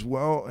as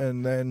well?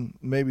 And then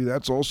maybe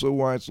that's also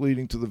why it's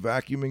leading to the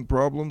vacuuming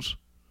problems?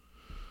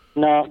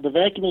 No, the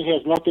vacuuming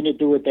has nothing to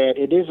do with that.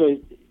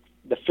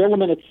 The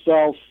filament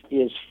itself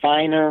is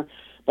finer,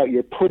 but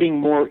you're putting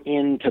more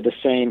into the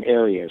same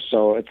area,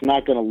 so it's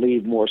not going to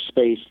leave more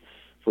space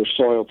for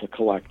soil to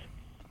collect.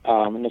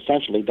 And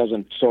essentially, it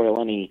doesn't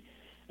soil any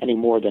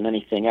more than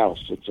anything else.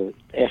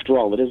 After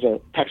all, it is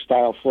a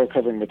textile floor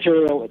covering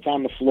material. It's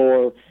on the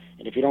floor,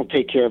 and if you don't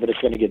take care of it, it's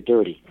going to get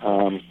dirty,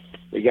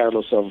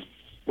 regardless of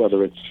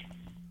whether it's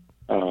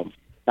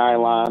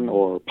nylon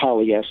or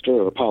polyester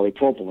or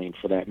polypropylene,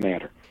 for that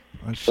matter.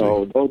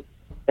 So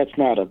that's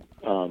not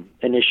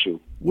an issue.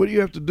 What do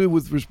you have to do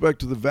with respect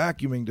to the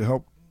vacuuming to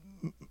help?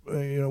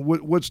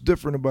 What's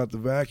different about the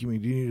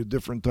vacuuming? Do you need a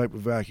different type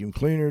of vacuum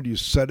cleaner? Do you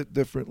set it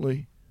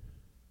differently?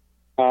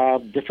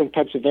 different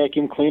types of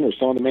vacuum cleaners.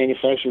 Some of the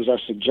manufacturers are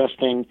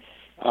suggesting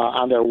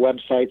on their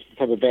websites the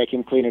type of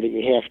vacuum cleaner that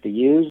you have to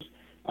use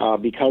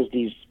because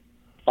these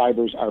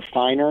fibers are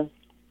finer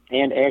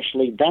and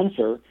actually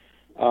denser.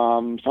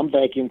 Some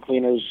vacuum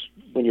cleaners,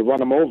 when you run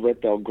them over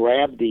it, they'll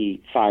grab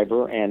the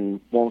fiber and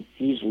won't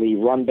easily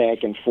run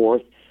back and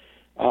forth,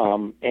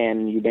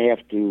 and you may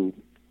have to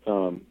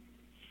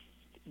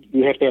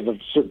have a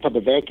certain type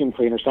of vacuum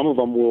cleaner. Some of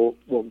them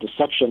the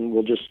suction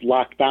will just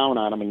lock down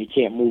on them, and you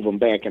can't move them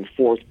back and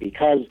forth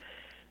because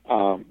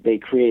they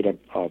create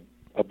a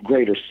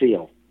greater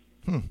seal.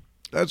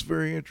 That's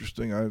very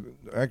interesting.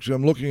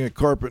 I'm looking at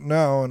carpet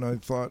now, and I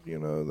thought,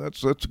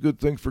 that's a good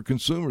thing for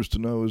consumers to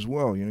know as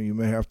well. You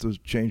may have to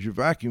change your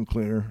vacuum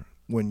cleaner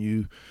when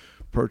you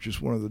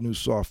purchase one of the new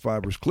soft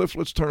fibers. Cliff,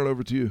 let's turn it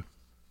over to you.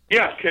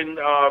 Yeah, can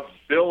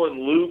Bill and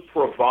Lou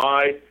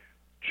provide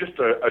just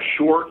a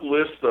short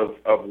list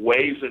of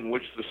ways in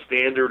which the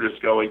standard is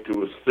going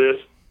to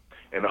assist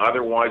and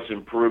otherwise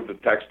improve the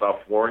textile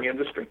flooring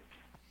industry?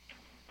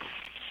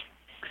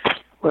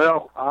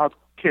 Well, I'll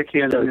kick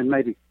in and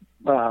maybe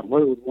Lou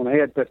would want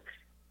to add, but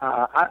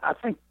I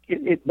think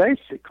it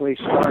basically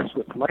starts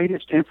with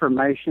latest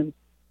information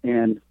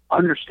and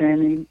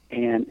understanding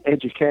and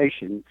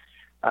education.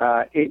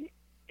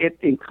 It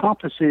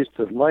encompasses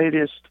the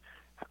latest,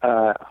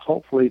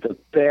 hopefully the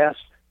best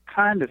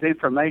kind of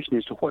information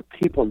as to what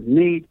people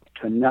need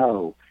to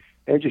know.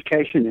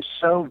 Education is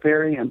so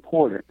very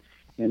important,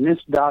 and this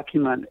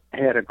document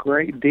had a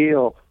great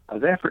deal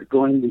of effort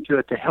going into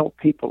it to help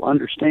people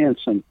understand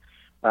some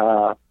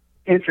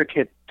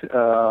intricate,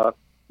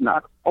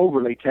 not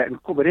overly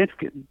technical, but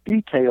intricate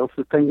details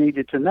that they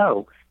needed to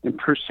know and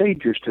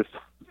procedures to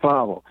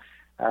follow,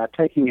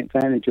 taking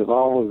advantage of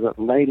all of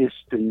the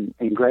latest and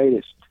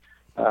greatest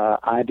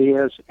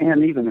ideas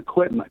and even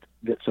equipment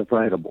that's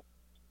available.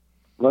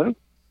 Lou?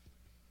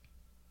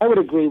 I would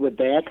agree with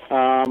that.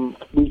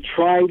 We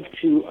tried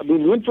to,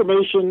 the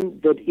information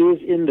that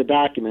is in the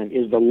document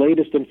is the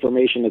latest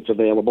information that's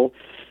available,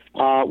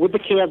 with the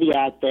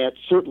caveat that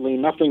certainly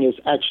nothing is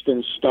etched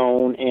in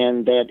stone,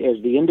 and that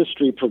as the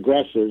industry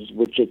progresses,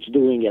 which it's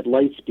doing at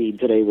light speed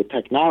today with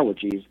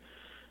technologies,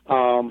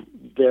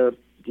 the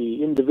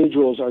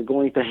individuals are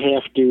going to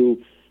have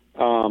to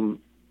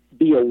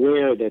be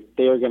aware that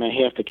they're going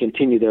to have to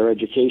continue their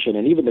education,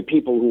 and even the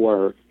people who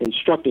are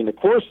instructing the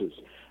courses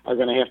are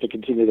going to have to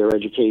continue their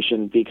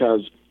education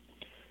because,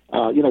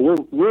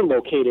 we're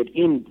located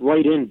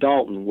right in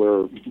Dalton,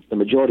 where the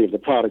majority of the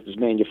product is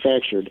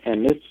manufactured,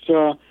 and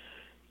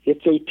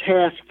it's a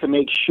task to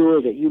make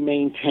sure that you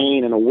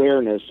maintain an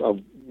awareness of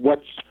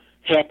what's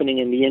happening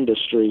in the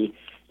industry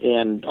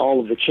and all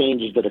of the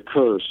changes that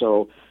occur.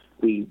 So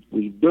we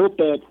built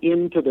that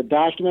into the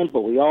document,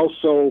 but we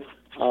also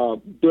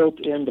built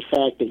in the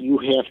fact that you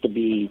have to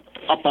be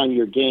up on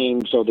your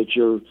game so that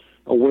you're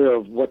aware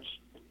of what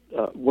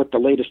the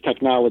latest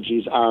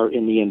technologies are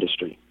in the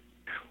industry.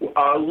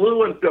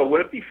 Lou and Bill,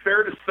 would it be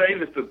fair to say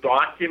that the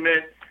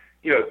document,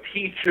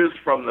 teaches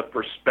from the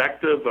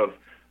perspective of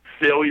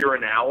failure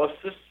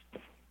analysis?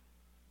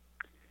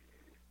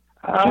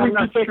 I'm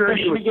not sure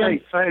you would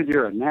say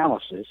failure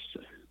analysis.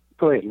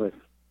 Go ahead, Lou.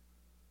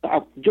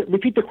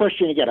 Repeat the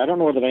question again. I don't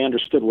know that I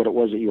understood what it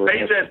was that you were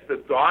asking. Say that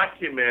the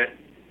document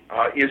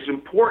is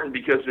important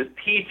because it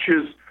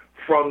teaches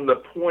from the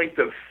point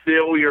of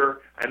failure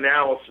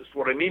analysis.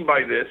 What I mean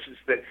by this is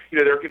that,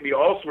 there can be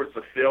all sorts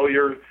of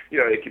failure.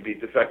 It could be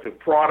defective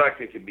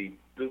product, it could be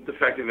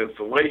defective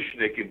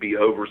installation, it could be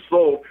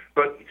oversold.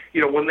 But,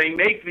 when they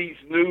make these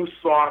new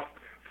soft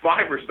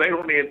fibers, they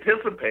don't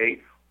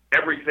anticipate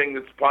everything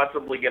that's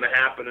possibly going to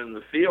happen in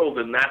the field,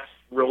 and that's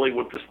really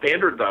what the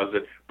standard does.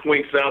 It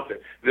points out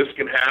that this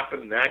can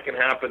happen, that can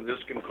happen, this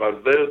can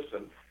cause this,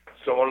 and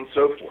so on and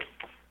so forth.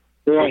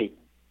 Right.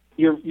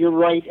 You're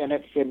right,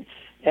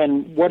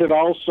 and what it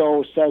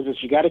also says is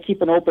you got to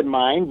keep an open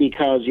mind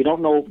because you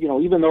don't know,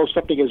 even though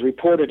something is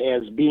reported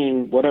as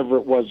being whatever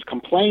it was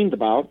complained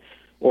about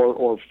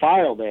or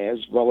filed as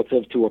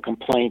relative to a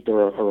complaint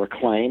or a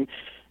claim,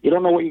 you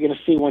don't know what you're going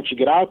to see once you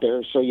get out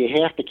there, so you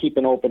have to keep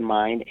an open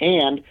mind.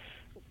 And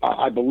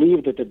I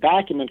believe that the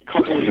document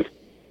covers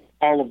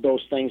all of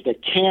those things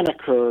that can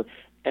occur,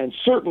 and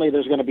certainly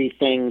there's going to be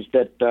things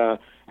that are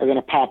going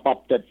to pop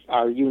up that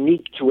are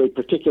unique to a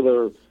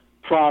particular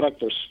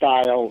product or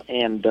style,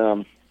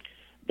 and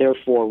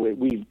therefore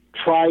we've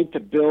tried to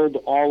build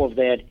all of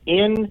that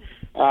in,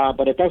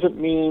 but it doesn't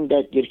mean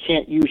that you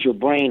can't use your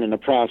brain in the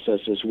process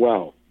as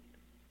well.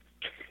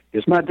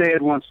 As my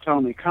dad once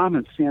told me,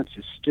 common sense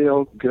is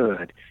still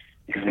good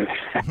and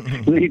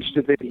it needs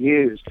to be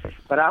used.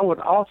 But I would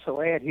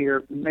also add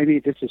here, maybe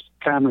this is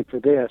timely for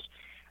this,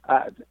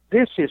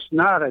 this is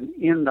not an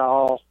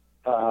end-all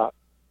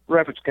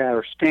reference guide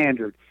or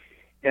standard.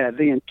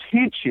 The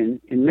intention,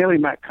 and Millie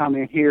might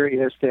comment here,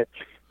 is that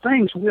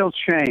things will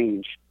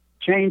change.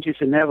 Change is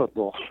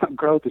inevitable.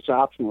 Growth is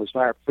optional, as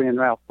our friend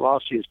Ralph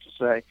Bloss used to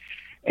say.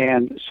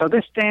 And so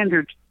this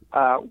standard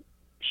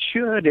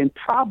should and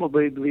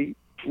probably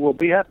will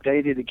be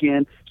updated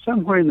again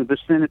somewhere in the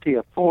vicinity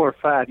of 4 or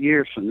 5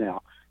 years from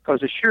now.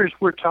 because as sure as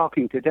we're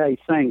talking today,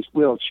 things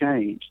will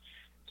change.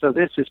 So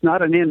this is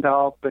not an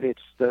end-all, but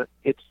it's the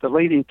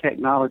leading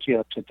technology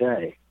of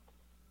today.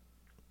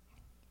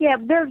 Yeah,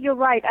 Bill, you're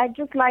right. I'd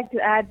just like to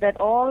add that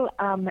all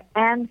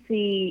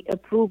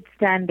ANSI-approved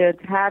standards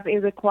have a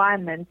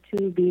requirement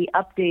to be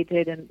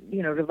updated and,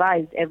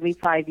 revised every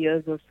 5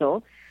 years or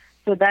so.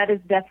 So that is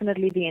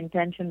definitely the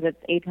intention with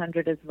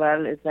 800 as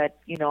well, is that,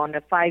 on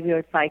a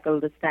 5-year cycle,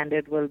 the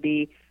standard will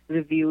be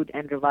reviewed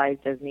and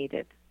revised as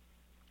needed.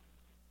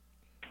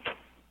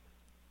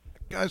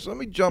 Guys, let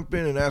me jump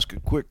in and ask a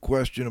quick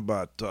question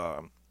about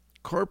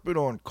carpet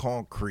on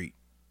concrete.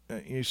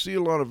 You see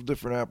a lot of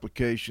different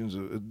applications,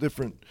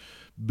 different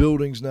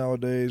buildings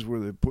nowadays where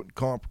they put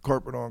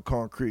carpet on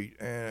concrete.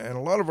 And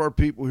a lot of our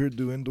people here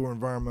do indoor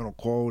environmental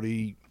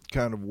quality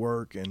kind of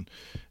work, and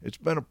it's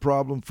been a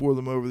problem for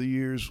them over the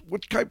years.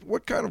 What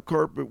kind of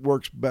carpet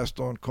works best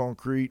on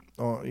concrete,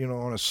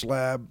 on a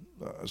slab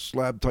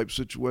type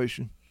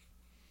situation?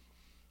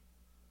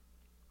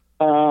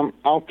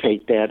 I'll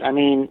take that. I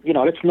mean,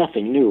 it's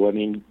nothing new. I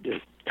mean,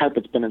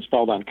 carpet's been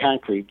installed on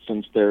concrete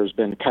since there's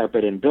been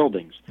carpet in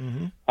buildings.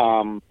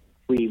 Mm-hmm.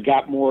 We've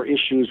got more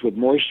issues with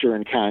moisture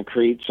in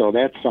concrete, so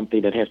that's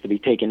something that has to be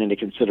taken into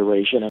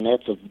consideration, and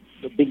that's a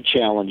big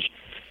challenge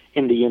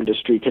in the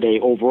industry today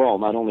overall,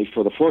 not only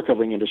for the floor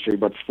covering industry,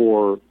 but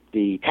for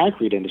the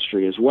concrete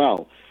industry as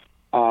well.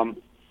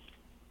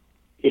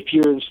 If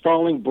you're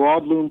installing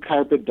broadloom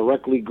carpet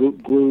directly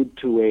glued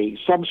to a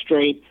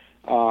substrate,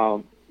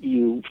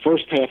 you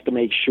first have to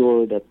make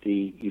sure that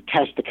you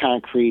test the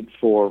concrete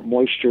for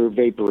moisture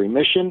vapor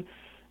emission.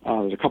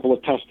 There's a couple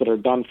of tests that are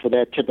done for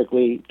that,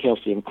 typically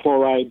calcium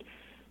chloride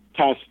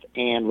test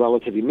and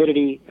relative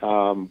humidity.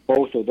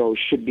 Both of those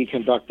should be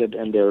conducted,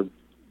 and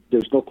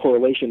there's no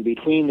correlation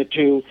between the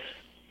two.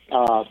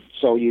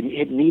 So you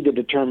need to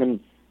determine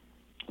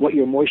what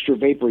your moisture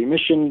vapor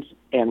emissions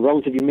and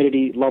relative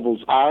humidity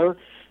levels are.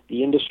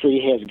 The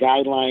industry has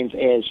guidelines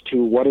as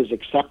to what is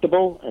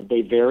acceptable, and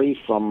they vary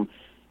from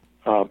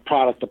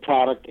product to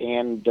product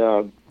and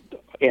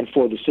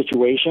for the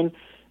situation.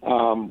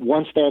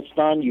 Once that's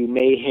done, you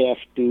may have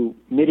to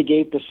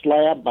mitigate the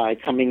slab by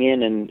coming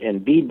in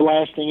and bead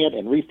blasting it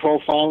and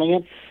reprofiling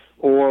it,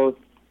 or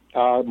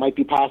it might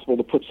be possible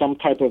to put some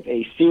type of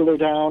a sealer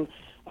down.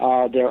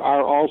 There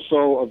are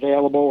also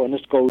available, and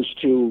this goes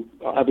to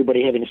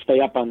everybody having to stay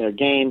up on their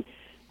game,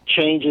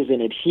 changes in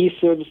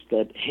adhesives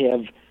that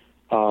have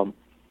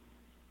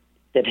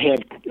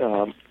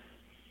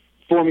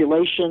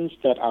formulations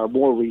that are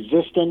more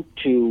resistant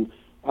to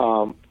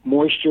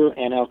moisture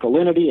and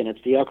alkalinity, and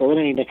it's the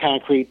alkalinity in the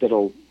concrete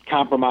that'll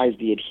compromise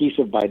the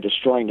adhesive by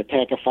destroying the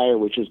tackifier,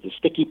 which is the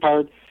sticky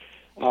part.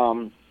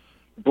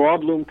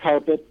 Broadloom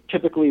carpet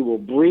typically will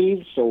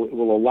breathe, so it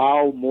will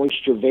allow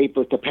moisture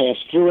vapor to pass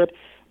through it,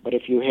 but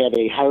if you have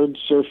a hard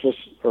surface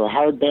or a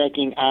hard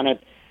backing on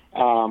it,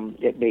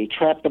 it may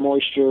trap the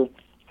moisture,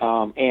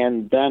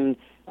 and then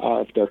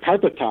if they're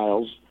carpet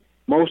tiles,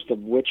 most of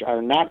which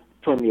are not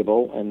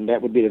permeable, and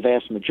that would be the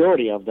vast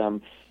majority of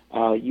them,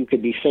 you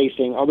could be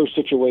facing other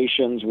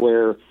situations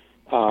where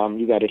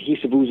you got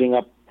adhesive oozing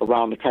up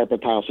around the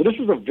carpet tile. So this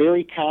is a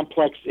very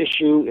complex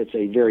issue. It's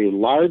a very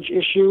large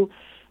issue,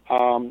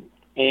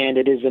 and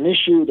it is an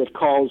issue that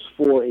calls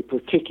for a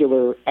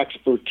particular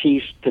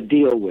expertise to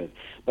deal with.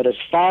 But as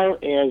far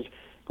as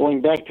going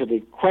back to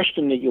the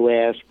question that you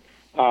asked,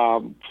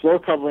 floor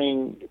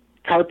covering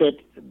carpet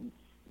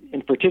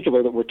in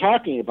particular that we're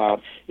talking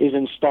about is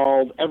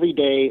installed every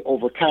day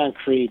over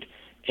concrete,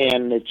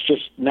 and it's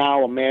just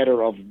now a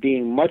matter of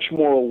being much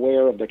more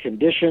aware of the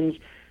conditions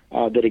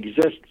that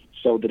exist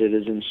so that it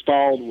is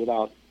installed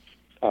without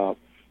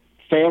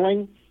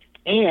failing.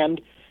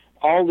 And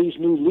all these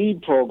new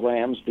LEED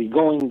programs, the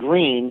Going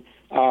Green,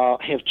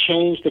 have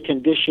changed the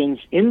conditions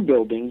in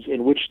buildings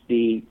in which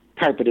the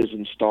carpet is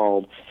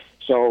installed.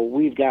 So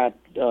we've got,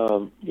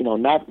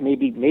 not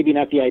maybe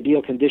not the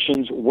ideal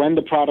conditions when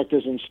the product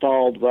is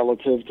installed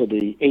relative to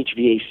the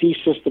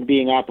HVAC system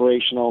being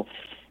operational,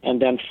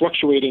 and then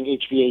fluctuating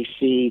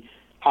HVAC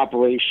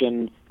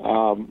operation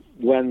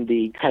when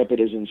the carpet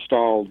is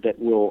installed that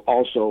will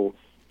also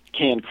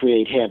can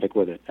create havoc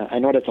with it. I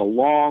know that's a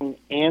long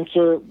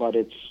answer, but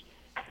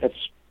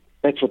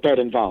that's what that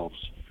involves.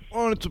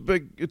 Well, it's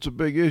a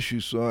big issue,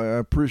 so I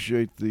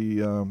appreciate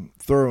the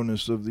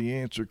thoroughness of the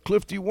answer.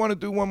 Cliff, do you want to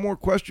do one more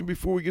question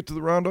before we get to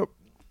the roundup?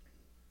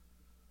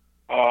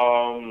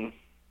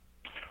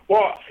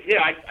 Well,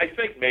 yeah, I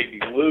think maybe,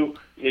 Lou.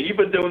 You've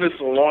been doing this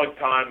a long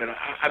time, and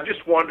I'm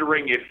just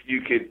wondering if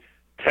you could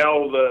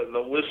tell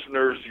the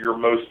listeners your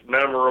most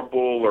memorable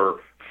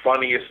or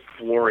funniest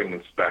flooring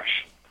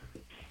inspection.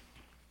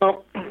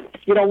 Well,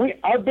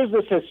 our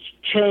business has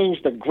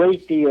changed a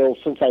great deal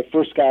since I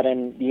first got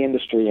in the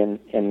industry in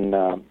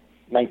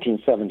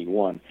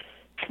 1971.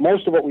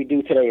 Most of what we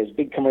do today is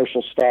big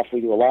commercial stuff.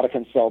 We do a lot of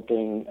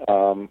consulting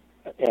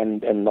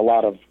and a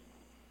lot of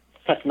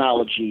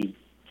technology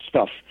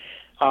stuff.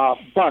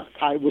 But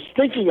I was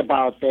thinking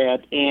about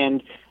that,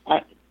 and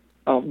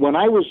when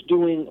I was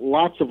doing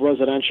lots of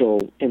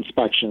residential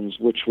inspections,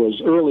 which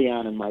was early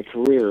on in my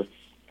career,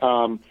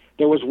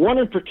 there was one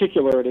in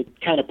particular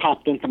that kind of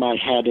popped into my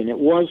head, and it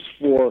was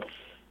for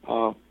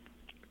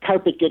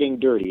carpet getting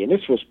dirty. And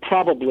this was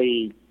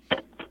probably,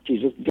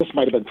 this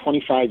might have been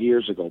 25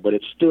 years ago, but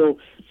it still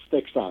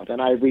sticks out.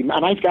 And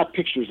I've got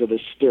pictures of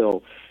this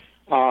still.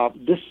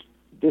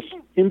 This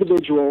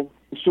individual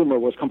consumer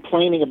was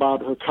complaining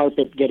about her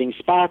carpet getting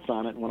spots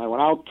on it. And when I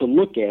went out to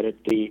look at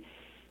it, the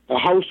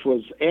house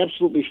was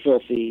absolutely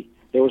filthy.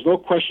 There was no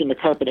question the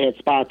carpet had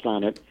spots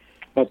on it,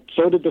 but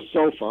so did the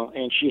sofa.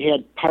 And she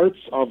had parts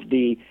of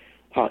the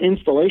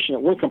installation that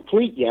weren't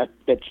complete yet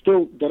that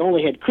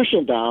only had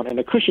cushion down, and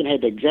the cushion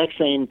had the exact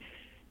same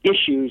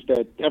issues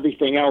that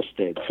everything else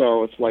did.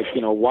 So it's like,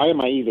 why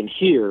am I even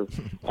here?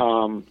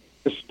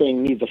 This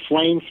thing needs a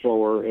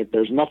flamethrower.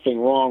 There's nothing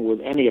wrong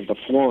with any of the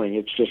flooring.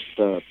 It's just,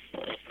 like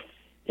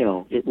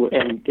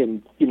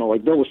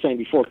Bill was saying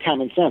before,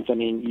 common sense. I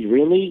mean,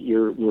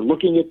 you're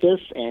looking at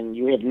this and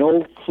you have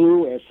no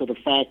clue as to the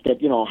fact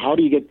that, how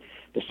do you get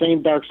the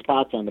same dark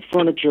spots on the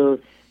furniture,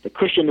 the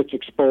cushion that's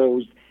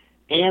exposed,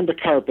 and the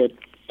carpet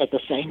at the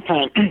same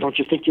time? Don't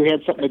you think you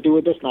had something to do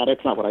with this? Now,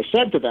 that's not what I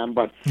said to them,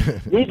 but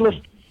needless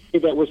to say,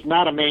 that was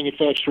not a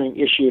manufacturing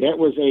issue. That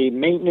was a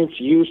maintenance,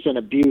 use, and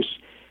abuse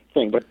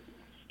thing. But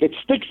it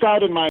sticks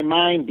out in my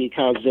mind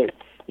because,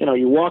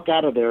 you walk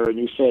out of there and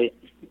you say,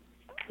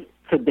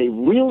 could they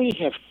really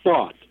have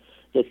thought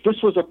that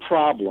this was a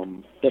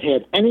problem that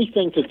had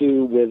anything to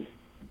do with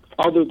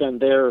other than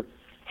their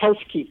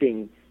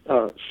housekeeping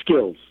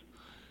skills?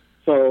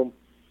 So,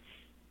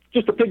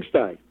 just a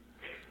pigsty.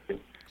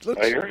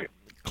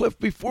 Cliff,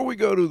 before we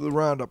go to the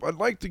roundup, I'd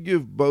like to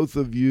give both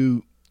of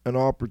you an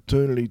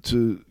opportunity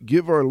to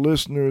give our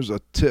listeners a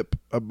tip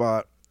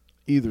about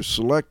either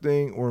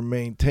selecting or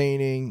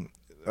maintaining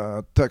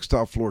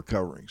textile floor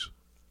coverings.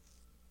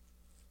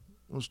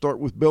 We'll start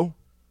with Bill.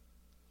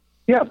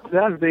 Yeah,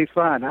 that would be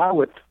fun. I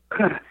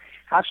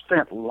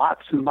spent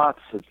lots and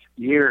lots of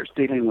years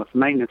dealing with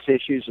maintenance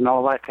issues and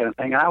all that kind of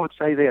thing. And I would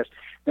say this,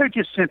 there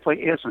just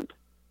simply isn't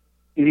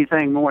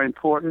anything more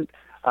important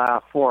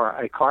for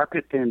a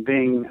carpet than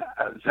being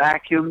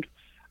vacuumed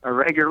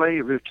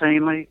regularly,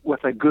 routinely,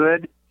 with a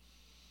good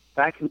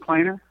vacuum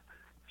cleaner.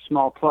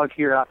 Small plug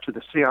here out to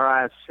the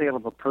CRI's seal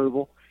of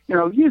approval.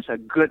 Use a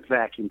good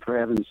vacuum, for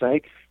heaven's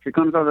sake. If you're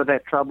going to go to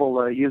that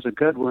trouble, use a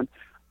good one.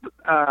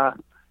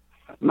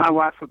 My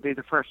wife would be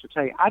the first to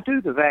tell you, I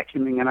do the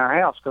vacuuming in our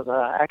house because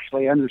I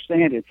actually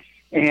understand it,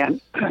 and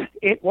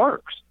it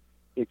works.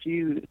 If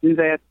you do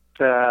that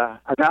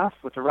enough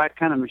with the right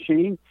kind of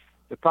machine,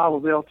 the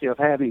probability of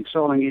having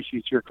soiling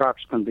issues to your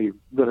carpet is going to be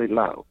really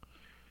low.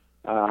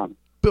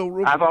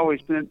 Bill, I've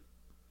always been...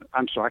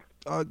 I'm sorry.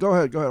 Go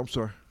ahead. I'm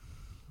sorry.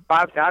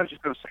 I was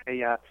just going to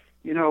say,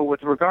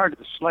 with regard to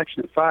the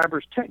selection of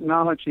fibers,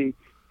 technology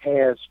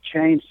has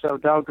changed so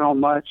doggone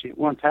much. At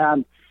one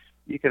time,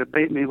 you could have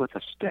beat me with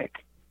a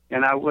stick,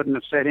 and I wouldn't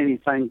have said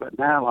anything but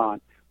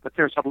nylon. But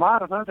there's a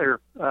lot of other,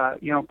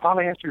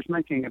 polyester's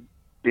making a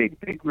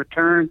big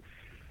return.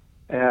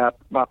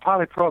 By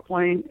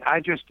polypropylene,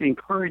 I just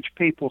encourage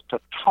people to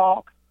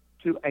talk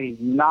to a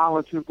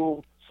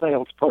knowledgeable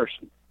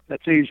salesperson.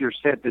 That's easier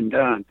said than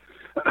done,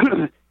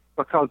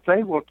 because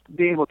they will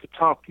be able to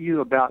talk to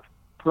you about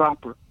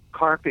proper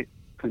carpet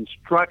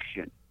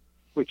construction,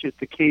 which is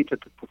the key to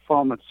the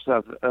performance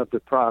of the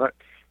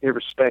product,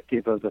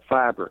 irrespective of the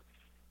fiber.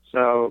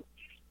 So,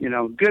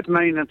 good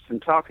maintenance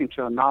and talking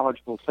to a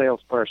knowledgeable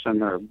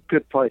salesperson are a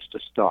good place to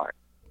start.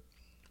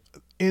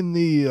 In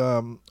the,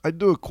 I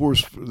do a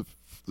course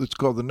it's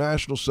called the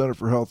National Center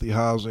for Healthy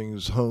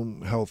Housing's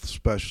Home Health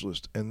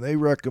Specialist, and they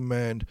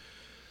recommend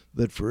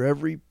that for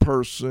every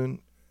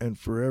person and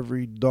for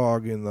every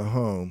dog in the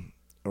home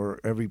or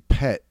every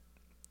pet,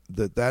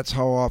 that's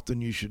how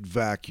often you should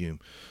vacuum.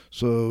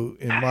 So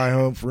in my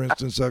home, for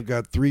instance, I've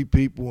got 3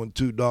 people and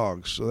 2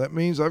 dogs. So that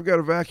means I've got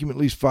to vacuum at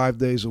least 5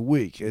 days a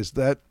week. Is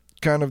that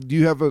do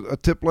you have a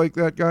tip like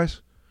that,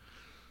 guys?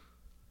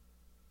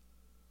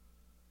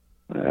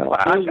 Well,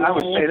 I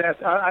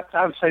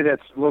would say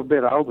that's a little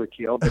bit of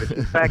overkill, but if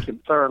you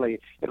vacuum thoroughly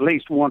at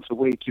least once a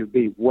week, you'd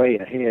be way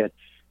ahead.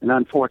 And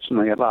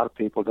unfortunately, a lot of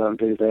people don't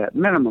do that.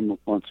 Minimum of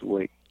once a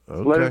week.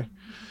 Okay.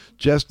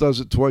 Jess does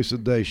it twice a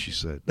day, she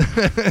said.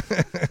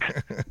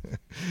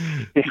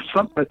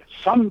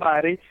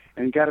 Somebody,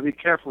 and you got to be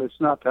careful it's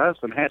not the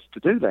husband, has to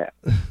do that.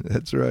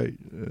 That's right.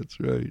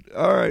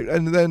 All right,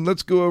 and then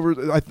let's go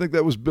over, I think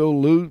that was Bill.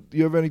 Lou, do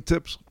you have any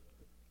tips?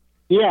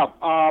 Yeah,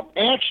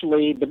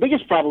 actually, the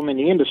biggest problem in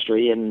the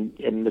industry, and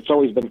it's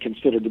always been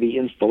considered to be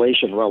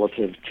installation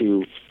relative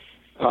to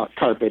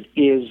carpet,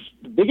 is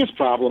the biggest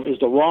problem is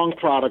the wrong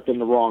product in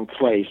the wrong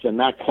place and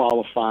not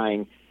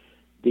qualifying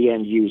the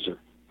end user.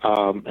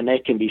 And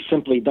that can be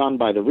simply done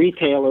by the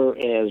retailer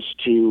as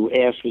to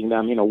asking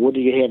them, what do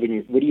you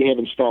have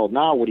installed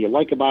now? What do you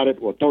like about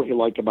it? What don't you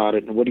like about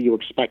it? And what are you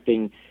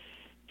expecting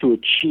to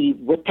achieve?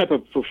 What type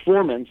of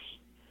performance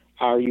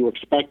are you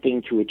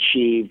expecting to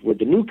achieve with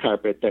the new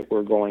carpet that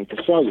we're going to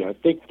sell you? I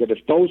think that if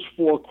those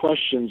 4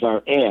 questions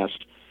are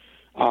asked,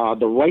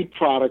 the right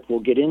product will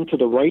get into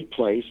the right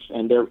place,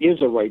 and there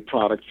is a right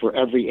product for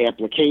every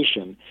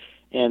application.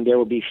 and there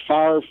will be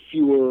far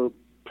fewer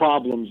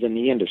problems in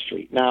the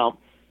industry. Now,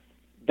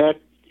 that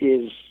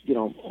is,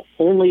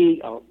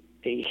 only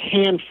a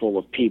handful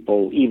of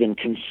people even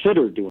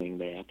consider doing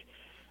that.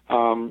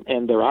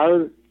 And there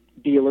are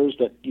dealers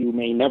that you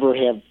may never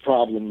have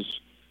problems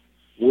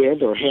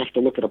with or have to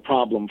look at a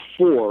problem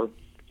for,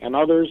 and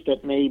others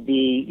that may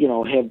be,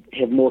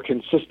 have more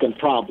consistent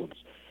problems.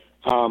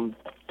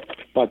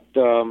 But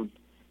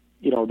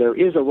there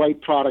is a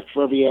right product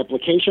for every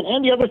application.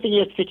 And the other thing you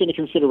have to take into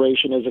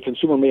consideration is a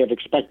consumer may have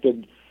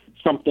expected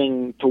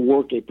something to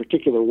work a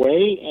particular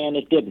way, and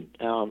it didn't.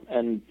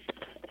 And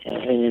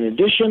in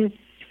addition,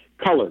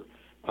 color.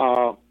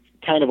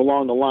 Kind of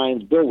along the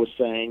lines Bill was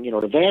saying,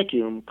 to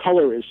vacuum,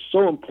 color is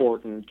so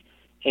important,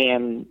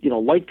 and,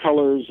 light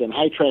colors in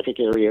high traffic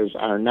areas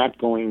are not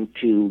going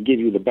to give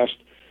you the best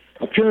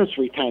appearance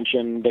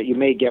retention that you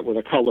may get with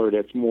a color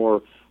that's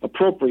more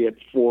appropriate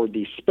for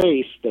the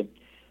space that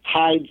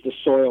hides the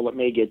soil that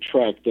may get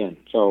tracked in.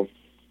 So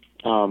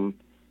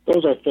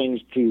those are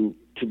things to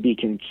be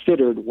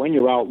considered when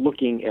you're out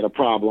looking at a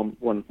problem,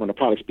 when a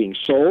product's being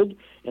sold,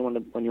 and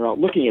when you're out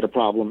looking at a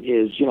problem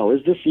is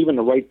this even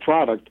the right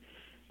product?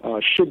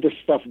 Should this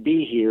stuff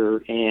be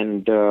here?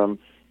 And,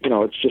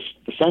 it's just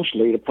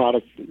essentially the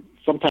product.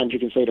 Sometimes you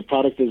can say the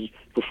product is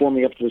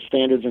performing up to the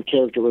standards and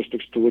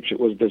characteristics to which it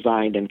was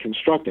designed and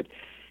constructed.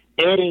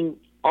 Adding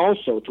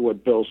also to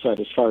what Bill said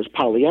as far as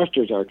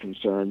polyesters are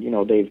concerned,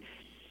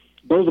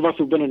 those of us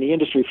who've been in the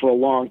industry for a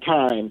long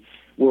time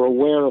were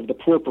aware of the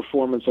poor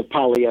performance of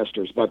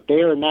polyesters, but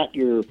they're not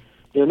your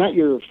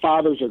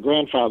father's or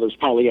grandfather's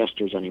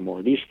polyesters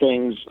anymore. These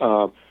things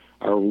are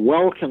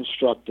well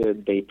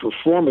constructed, they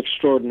perform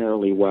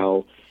extraordinarily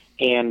well,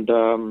 and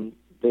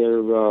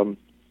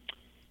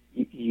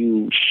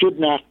you should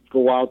not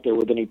go out there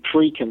with any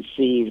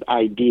preconceived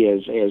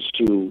ideas as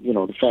to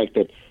the fact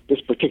that this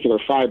particular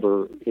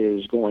fiber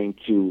is going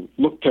to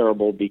look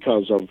terrible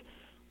because of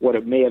what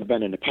it may have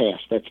been in the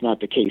past. That's not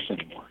the case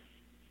anymore.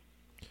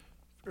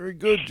 Very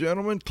good,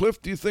 gentlemen.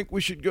 Cliff, do you think we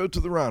should go to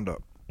the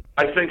roundup?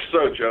 I think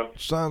so, Joe.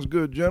 Sounds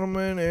good,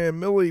 gentlemen. And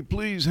Millie,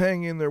 please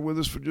hang in there with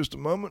us for just a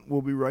moment.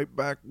 We'll be right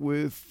back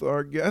with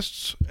our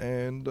guests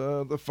and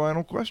the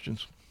final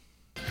questions.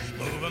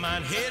 Move 'em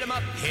on, hit 'em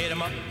up,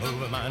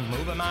 move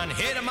 'em on,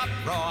 hit 'em up,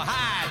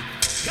 rawhide.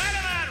 Cut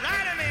 'em out,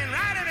 ride 'em in,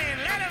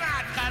 let 'em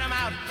out, cut 'em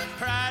out,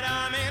 ride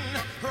 'em in,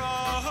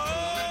 rawhide.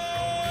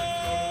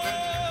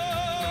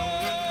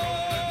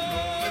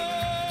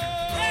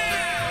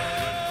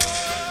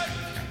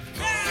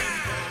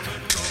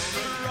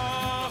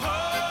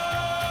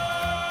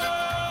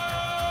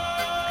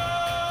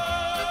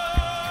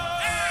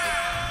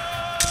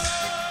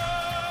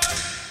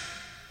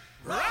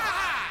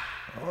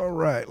 All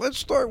right, let's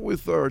start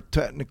with our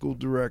technical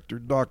director,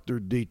 Dr.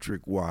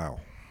 Dietrich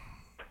Weil.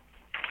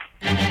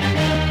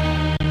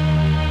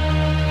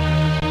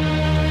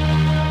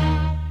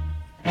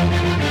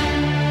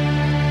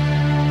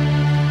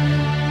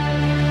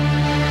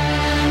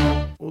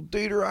 Well,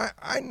 Dieter,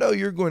 I know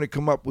you're going to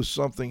come up with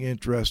something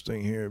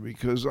interesting here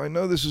because I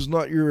know this is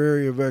not your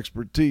area of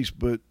expertise,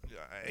 but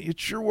it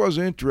sure was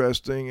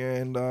interesting,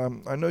 and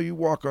I know you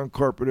walk on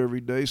carpet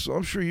every day, so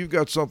I'm sure you've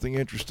got something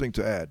interesting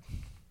to add.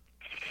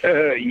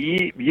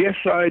 Yes,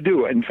 I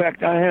do. In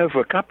fact, I have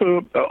a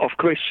couple of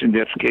questions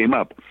that came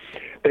up.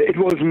 It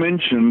was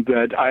mentioned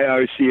that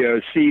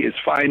IICRC is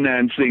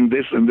financing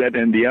this and that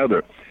and the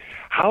other.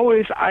 How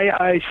is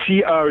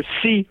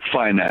IICRC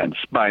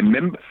financed?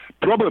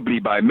 Probably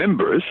by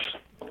members,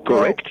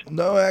 correct?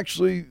 No,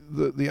 actually,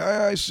 the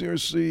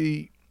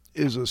IICRC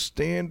is a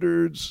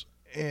standards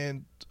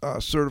and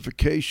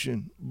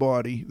certification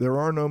body. There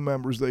are no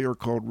members. They are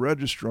called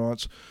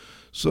registrants.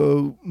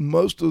 So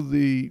most of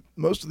the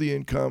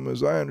income,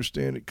 as I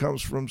understand it,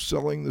 comes from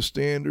selling the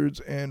standards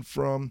and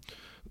from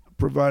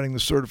providing the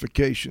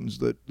certifications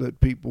that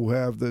people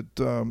have that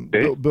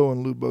Bill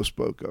and Lou both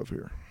spoke of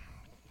here.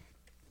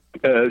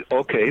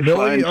 Okay,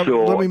 Millie, fine.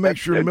 So let me make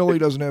sure Millie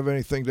doesn't have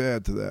anything to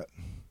add to that.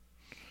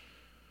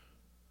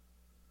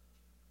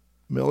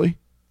 Millie?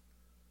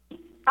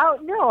 Oh,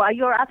 no,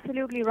 you're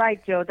absolutely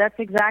right, Joe. That's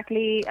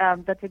exactly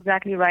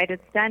right.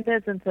 It's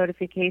standards and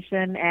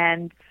certification,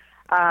 and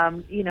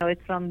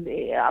it's from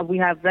we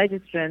have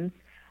registrants,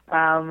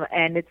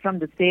 and it's from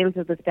the sales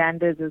of the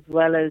standards as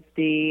well as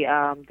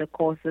the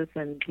courses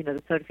and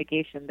the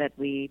certification that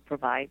we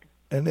provide.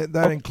 And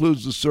that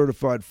includes the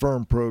certified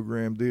firm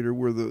program, Dieter,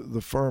 where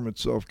the firm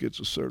itself gets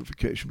a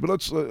certification. But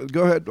let's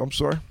go ahead. I'm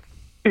sorry.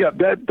 Yeah,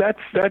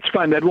 that's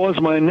fine. That was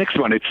my next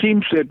one. It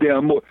seems that there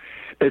are more.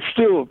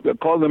 Still,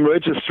 call them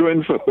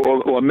registrants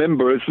or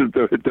members.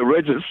 The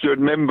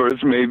registered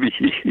members, maybe.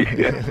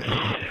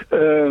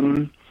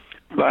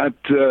 But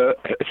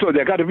so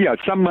there got to be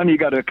some money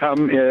got to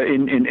come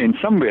in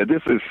somewhere.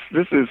 This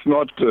is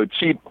not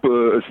cheap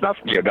stuff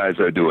you guys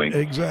are doing.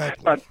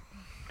 Exactly. But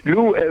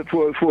Lou,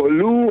 for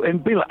Lou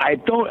and Bill,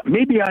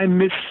 maybe I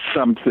missed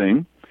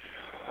something.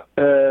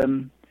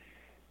 A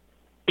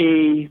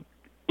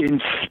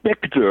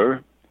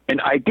inspector,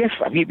 and I guess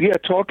we are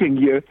talking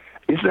here.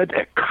 Is that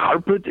a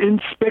carpet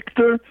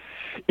inspector?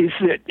 Is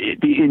it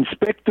the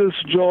inspector's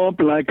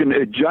job like an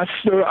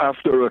adjuster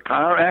after a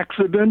car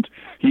accident?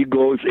 He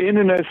goes in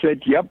and I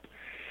said, yep.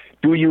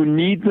 Do you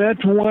need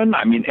that one?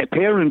 I mean,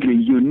 apparently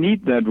you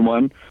need that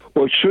one.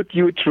 Or should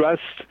you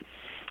trust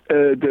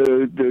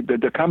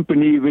the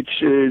company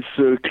which is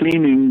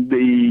cleaning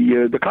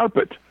the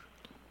carpet?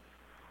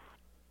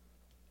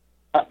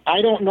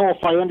 I don't know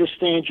if I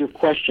understand your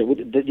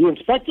question. The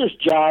inspector's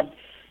job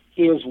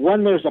is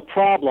when there's a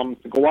problem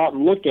to go out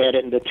and look at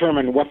it and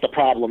determine what the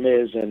problem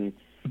is. And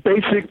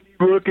basically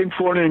working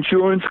for an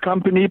insurance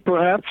company,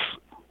 perhaps,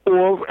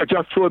 or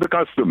just for the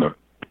customer.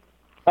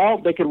 Well,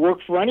 they could work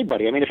for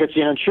anybody. I mean, if it's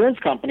an insurance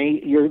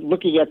company, you're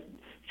looking at,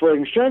 for an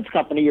insurance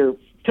company, you're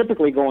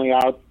typically going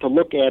out to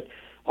look at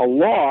a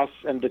loss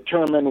and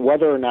determine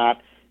whether or not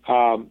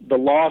the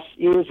loss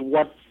is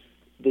what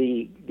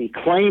the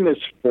claim is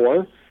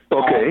for.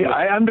 Okay,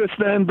 I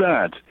understand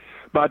that.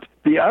 But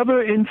the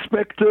other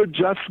inspector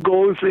just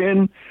goes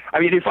in. I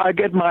mean, if I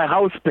get my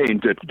house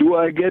painted, do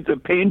I get a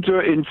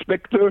painter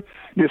inspector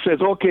that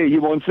says, okay, he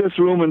wants this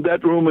room and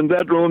that room and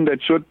that room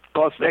that should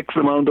cost X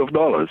amount of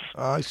dollars?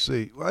 I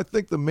see. Well, I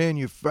think the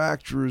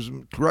manufacturers,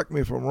 correct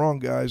me if I'm wrong,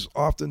 guys,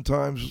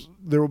 oftentimes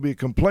there will be a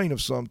complaint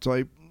of some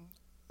type,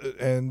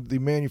 and the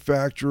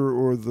manufacturer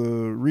or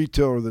the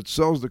retailer that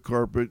sells the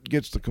carpet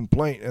gets the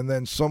complaint, and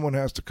then someone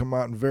has to come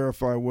out and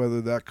verify whether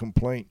that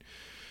complaint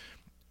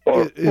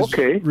is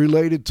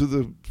related to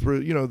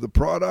the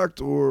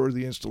product or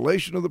the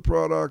installation of the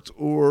product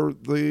or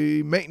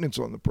the maintenance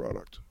on the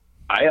product.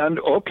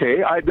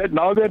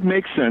 Now that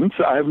makes sense.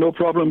 I have no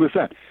problem with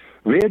that.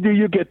 Where do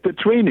you get the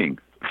training?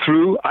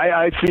 Through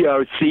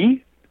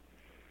IICRC?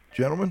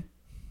 Gentlemen?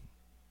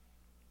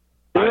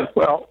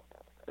 Well,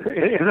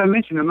 as I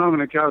mentioned a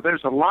moment ago,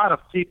 there's a lot of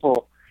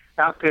people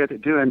out there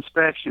that do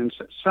inspections,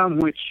 some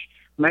which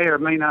may or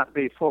may not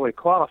be fully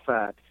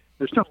qualified.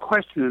 There's no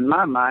question in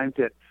my mind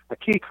that a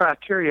key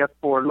criteria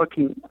for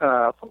looking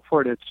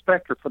for an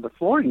inspector for the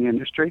flooring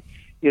industry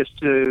is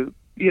to,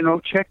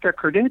 check their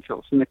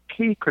credentials. And the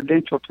key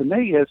credential to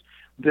me is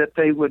that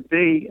they would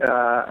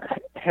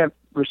have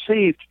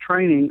received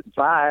training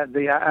by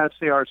the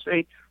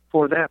IICRC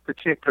for that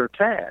particular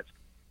task.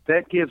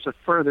 That gives a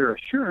further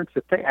assurance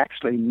that they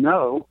actually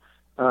know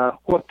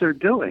what they're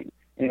doing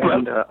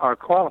and are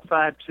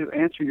qualified to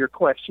answer your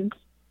questions.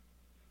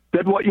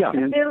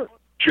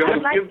 Joe,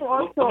 I'd like to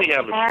also let me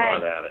have a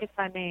shot at it. If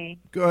I may.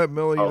 Go ahead,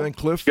 Millie, and then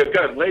Cliff. Go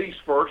ahead. Ladies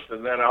first,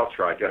 and then I'll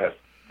try. Go ahead.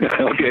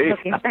 Okay,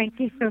 thank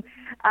you.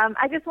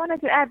 I just wanted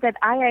to add that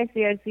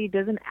IICRC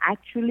doesn't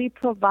actually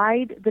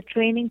provide the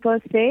training per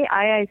se.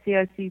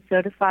 IICRC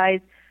certifies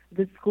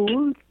the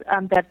schools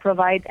that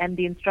provide and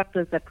the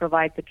instructors that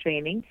provide the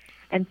training,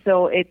 and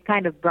so it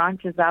kind of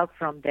branches out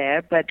from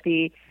there. But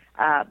the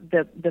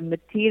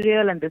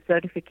material and the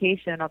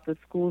certification of the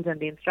schools and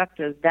the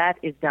instructors, that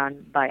is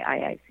done by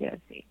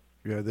IICRC.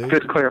 Yeah,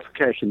 good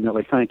clarification,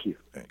 Millie. Thank you.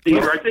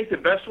 Peter, I think the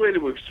best way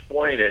to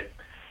explain it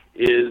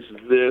is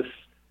this: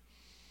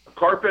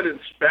 carpet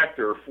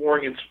inspector,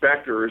 flooring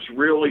inspector, is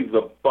really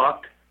the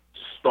buck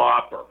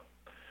stopper.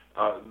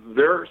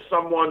 They're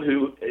someone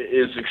who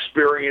is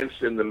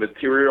experienced in the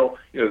material,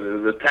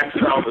 the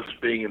textile that's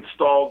being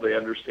installed. They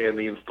understand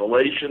the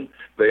installation.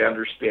 They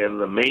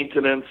understand the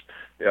maintenance.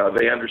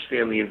 They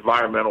understand the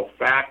environmental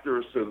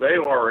factors. So they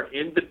are an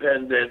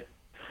independent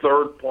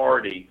third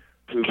party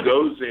who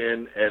goes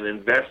in and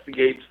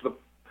investigates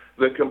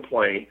the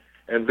complaint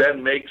and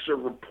then makes a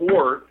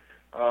report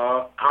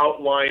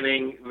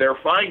outlining their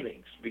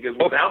findings. Because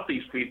without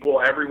these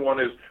people, everyone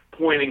is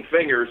pointing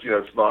fingers.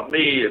 It's not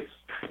me.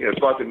 It's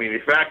not the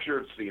manufacturer.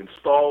 It's the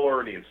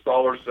installer. The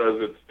installer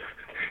says it's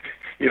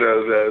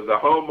the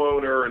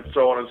homeowner, and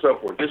so on and so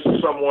forth. This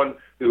is someone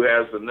who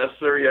has the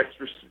necessary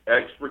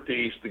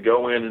expertise to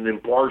go in and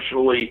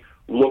impartially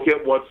look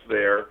at what's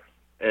there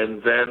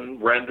and then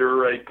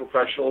render a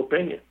professional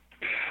opinion.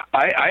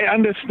 I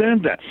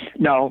understand that.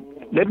 Now,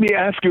 let me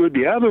ask you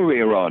the other way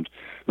around.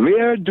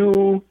 Where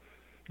do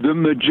the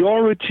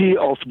majority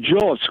of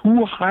jobs,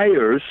 who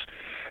hires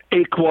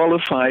a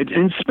qualified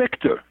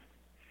inspector?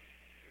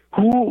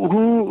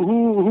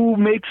 Who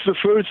makes the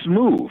first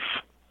move?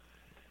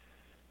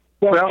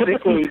 Well,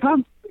 typically,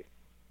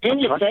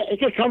 it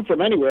could come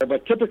from anywhere,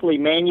 but typically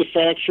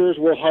manufacturers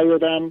will hire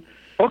them.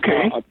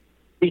 Okay. A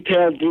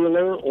retail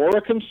dealer or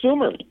a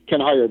consumer can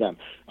hire them.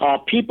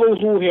 People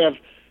who have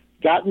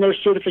gotten their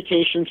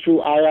certification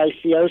through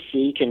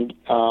IICRC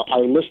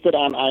are listed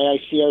on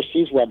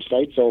IICRC's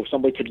website, so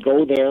somebody could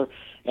go there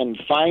and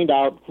find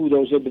out who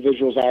those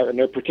individuals are in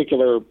their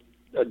particular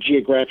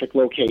geographic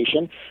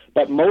location.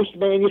 But most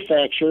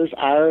manufacturers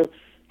are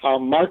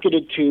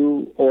marketed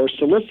to or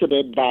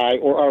solicited by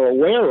or are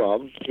aware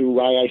of through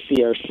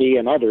IICRC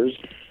and others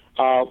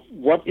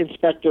what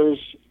inspectors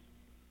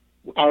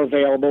are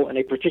available in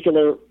a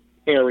particular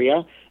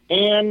area.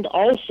 And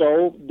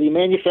also, the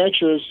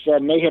manufacturers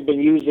may have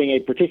been using a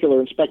particular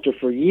inspector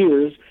for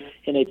years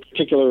in a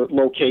particular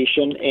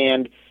location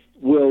and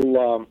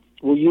will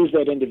use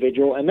that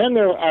individual. And then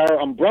there are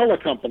umbrella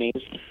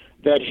companies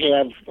that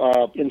have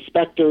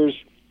inspectors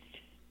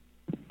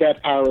that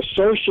are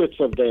associates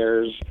of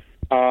theirs,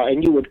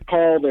 and you would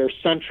call their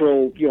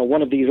central,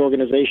 one of these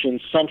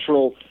organizations'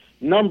 central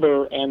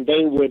number, and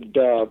they would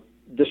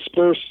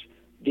disperse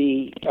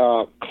the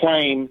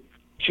claim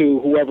to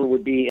whoever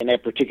would be in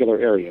that particular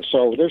area.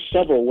 So there's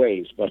several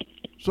ways, but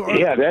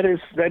yeah, that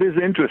is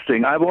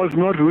interesting. I was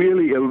not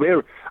really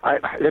aware.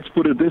 Let's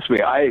put it this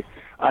way: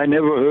 I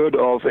never heard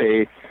of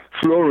a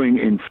flooring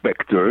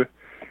inspector.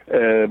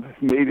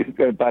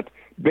 But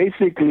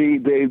basically,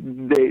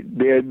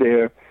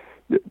 the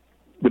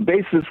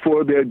basis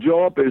for their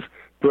job is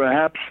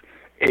perhaps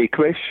a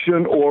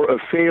question or a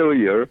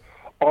failure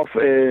of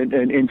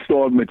an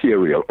installed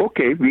material.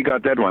 Okay, we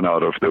got that one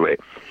out of the way.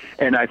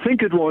 And I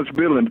think it was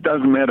Bill, and it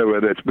doesn't matter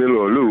whether it's Bill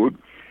or Lou,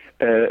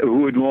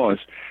 who it was.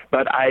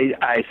 But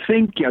I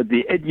think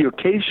the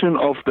education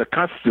of the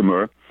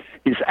customer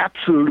is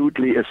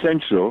absolutely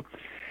essential.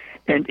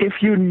 And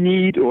if you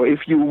need or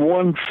if you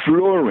want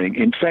flooring,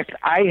 in fact,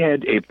 I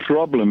had a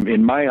problem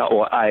in my,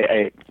 or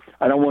I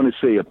don't want to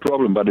say a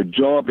problem, but a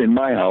job in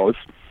my house,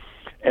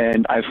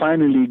 and I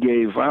finally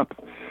gave up.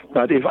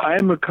 But if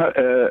I'm a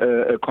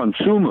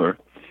consumer,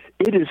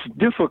 it is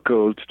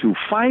difficult to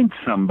find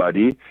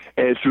somebody,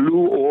 as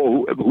Lou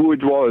or who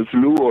it was,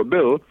 Lou or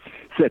Bill,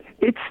 said,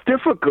 it's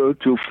difficult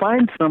to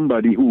find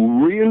somebody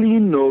who really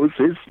knows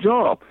his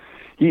job.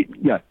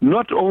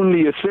 Not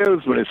only a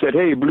salesman who said,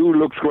 hey, blue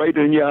looks great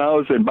in your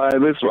house and buy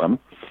this one.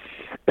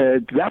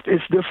 That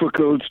is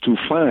difficult to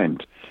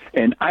find.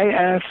 And I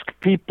ask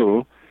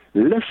people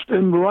left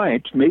and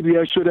right, maybe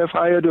I should have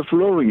hired a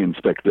flooring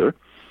inspector.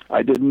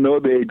 I didn't know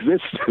they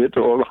existed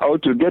or how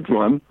to get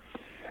one.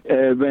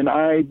 When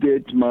I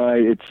did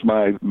my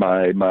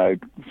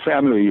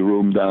family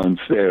room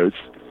downstairs,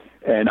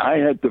 and I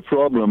had the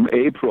problem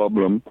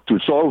to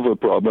solve a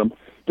problem,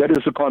 that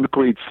is a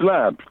concrete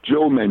slab.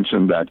 Joe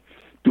mentioned that.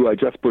 Do I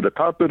just put a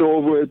carpet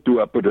over it? Do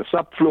I put a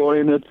subfloor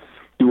in it?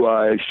 Do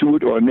I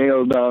shoot or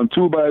nail down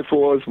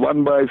 2x4s,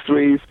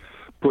 1x3s,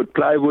 put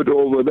plywood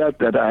over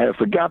that I have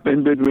a gap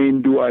in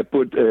between? Do I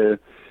put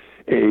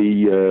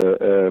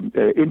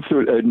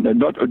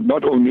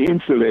not only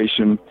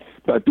insulation,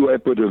 but do I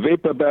put a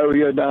vapor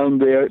barrier down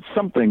there?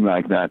 Something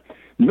like that.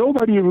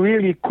 Nobody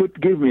really could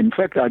give me. In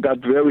fact, I got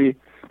very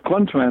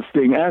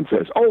contrasting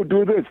answers. Oh,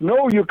 do this.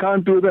 No, you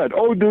can't do that.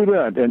 Oh, do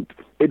that. And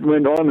it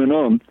went on and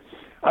on.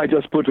 I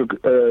just put a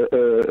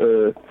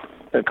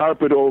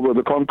carpet over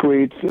the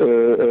concrete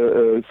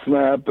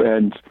slab,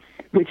 and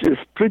which is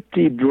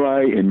pretty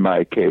dry in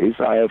my case.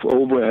 I have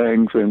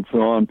overhangs and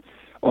so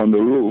on the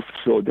roof,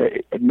 so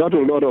not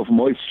a lot of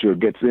moisture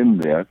gets in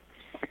there.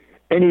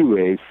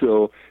 Anyway,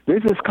 so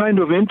this is kind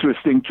of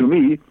interesting to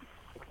me.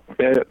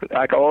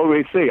 Like I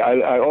always say,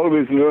 I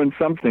always learn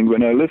something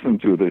when I listen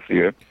to this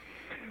here.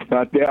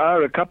 But there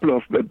are a couple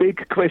of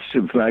big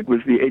questions, like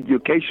with the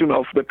education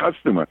of the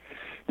customer,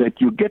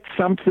 that you get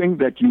something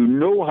that you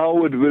know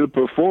how it will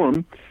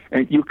perform,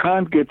 and you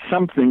can't get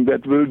something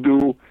that will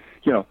do,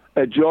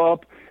 a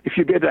job. If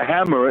you get a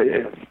hammer,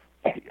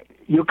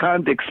 you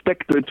can't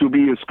expect it to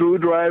be a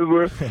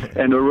screwdriver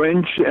and a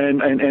wrench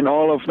and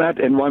all of that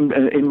in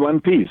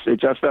one piece. It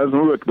just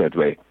doesn't work that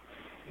way.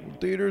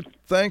 Dieter,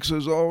 thanks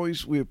as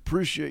always. We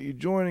appreciate you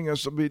joining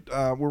us.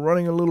 We're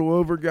running a little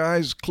over,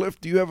 guys. Cliff,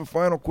 do you have a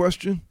final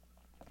question?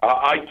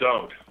 I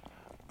don't.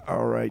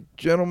 All right,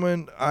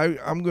 gentlemen,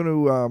 I'm going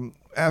to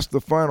ask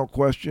the final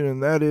question,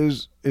 and that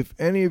is, if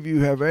any of you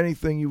have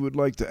anything you would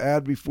like to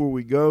add before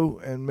we go,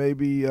 and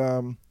maybe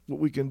what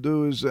we can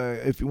do is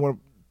if you want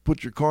to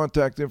put your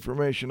contact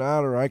information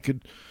out, or I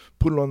could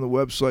put it on the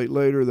website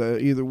later, that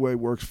either way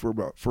works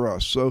for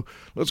us. So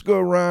let's go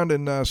around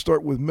and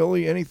start with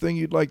Millie. Anything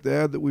you'd like to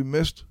add that we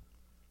missed?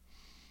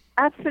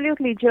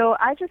 Absolutely, Joe.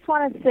 I just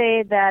want to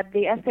say that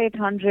the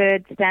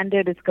S800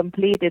 standard is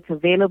complete. It's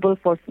available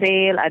for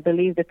sale. I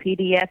believe the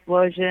PDF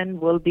version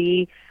will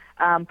be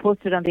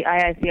posted on the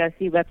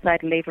IICRC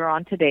website later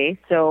on today.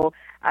 So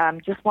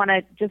just want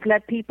to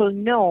let people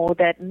know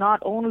that not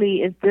only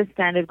is this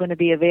standard going to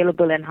be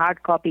available in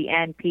hard copy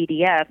and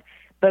PDF,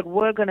 but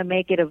we're going to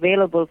make it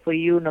available for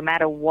you no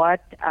matter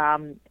what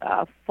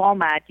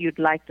format you'd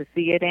like to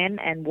see it in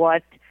and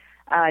what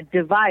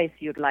device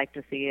you'd like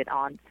to see it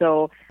on.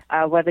 So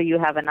whether you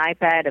have an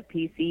iPad, a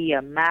PC,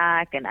 a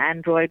Mac, an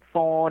Android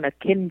phone, a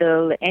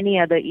Kindle, any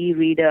other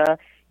e-reader,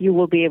 you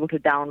will be able to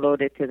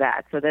download it to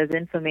that. So there's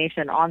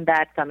information on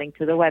that coming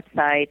to the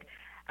website.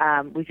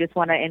 We just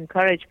want to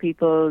encourage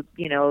people,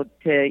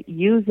 to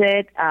use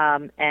it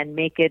and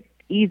make it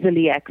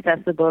easily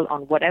accessible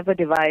on whatever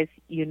device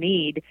you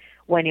need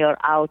when you're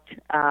out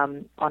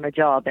on a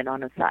job and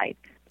on a site.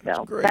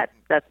 So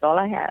that's all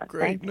I have.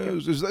 Great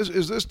news. Is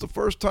this the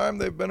first time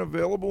they've been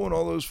available in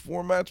all those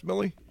formats,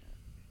 Millie?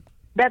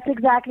 That's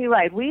exactly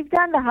right. We've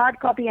done the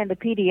hard copy and the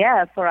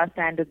PDF for our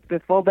standards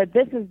before, but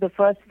this is the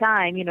first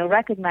time,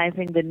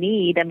 recognizing the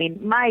need. I mean,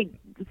 my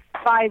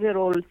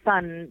 5-year-old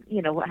son,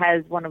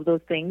 has one of those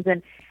things,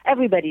 and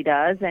everybody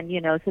does. And,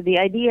 so the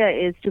idea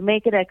is to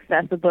make it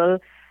accessible.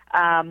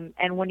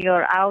 And when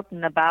you're out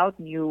and about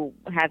and you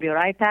have your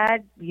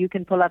iPad, you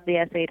can pull up the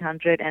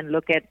S800 and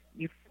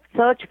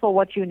search for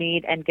what you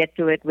need and get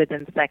to it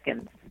within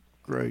seconds.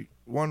 Great.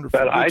 Wonderful.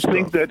 Well, I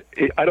think that,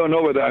 I don't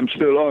know whether I'm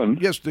still on.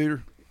 Yes,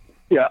 Dieter.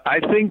 Yeah, I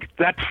think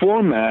that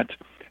format,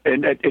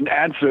 and it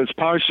answers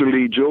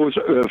partially Joe's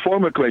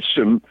former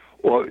question,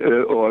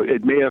 or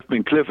it may have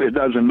been Cliff, it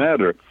doesn't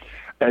matter.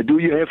 Do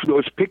you have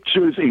those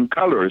pictures in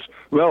colors?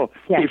 Well,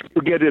 yes. If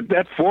you get it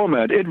that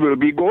format, it will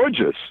be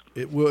gorgeous.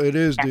 It will. It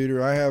is,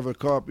 Dieter. I have a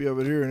copy of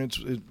it here, and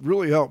it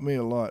really helped me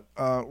a lot.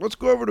 Let's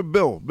go over to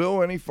Bill.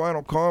 Bill, any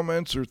final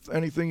comments or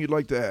anything you'd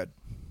like to add?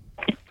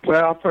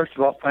 Well, first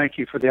of all, thank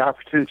you for the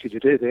opportunity to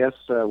do this.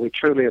 We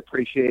truly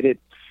appreciate it,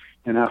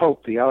 and I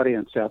hope the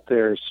audience out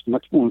there is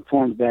much more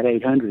informed about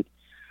 800.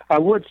 I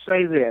would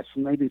say this,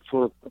 maybe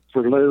for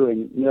Lou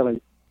and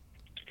Millie,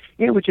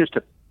 it was just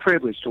a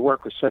privilege to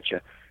work with such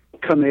a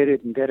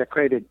committed and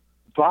dedicated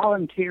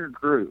volunteer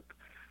group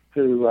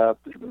who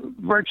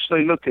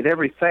virtually looked at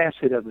every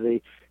facet of the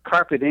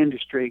carpet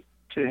industry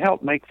to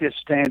help make this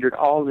standard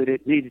all that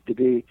it needed to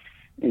be,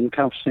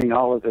 encompassing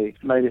all of the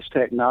latest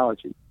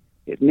technology.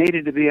 It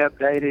needed to be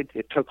updated.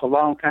 It took a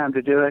long time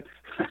to do it.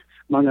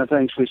 Among other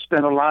things, we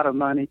spent a lot of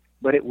money,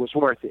 but it was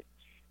worth it.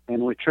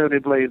 And we truly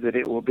believe that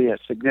it will be a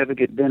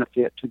significant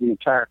benefit to the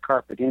entire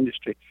carpet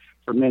industry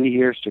for many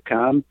years to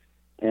come,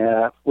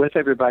 with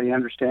everybody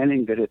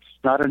understanding that it's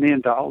not an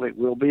end-all. It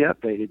will be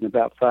updated in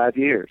about 5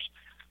 years.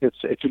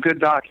 It's a good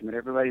document.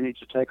 Everybody needs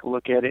to take a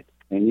look at it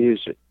and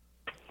use it.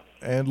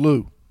 And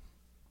Lou?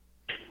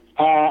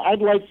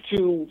 I'd like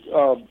to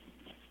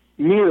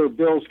mirror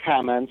Bill's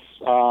comments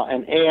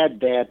and add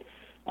that,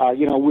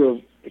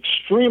 we're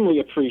extremely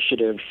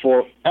appreciative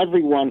for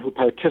everyone who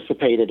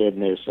participated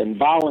in this and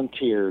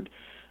volunteered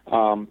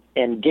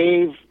and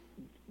gave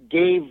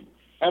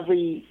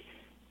every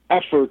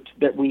effort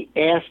that we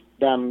asked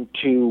them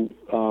to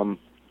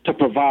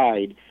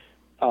provide,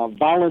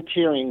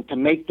 volunteering to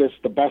make this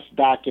the best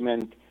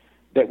document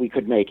that we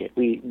could make it.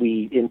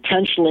 We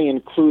intentionally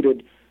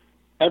included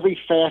every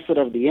facet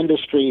of the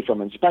industry,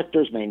 from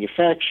inspectors,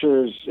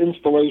 manufacturers,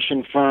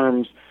 installation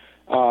firms,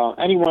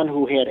 anyone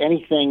who had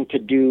anything to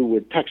do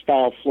with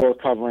textile floor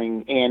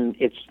covering and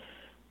its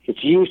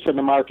use in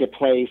the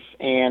marketplace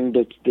and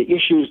the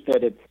issues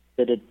that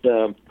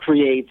it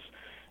creates.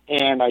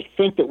 And I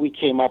think that we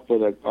came up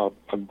with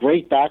a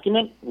great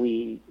document.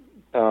 We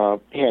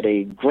had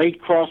a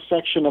great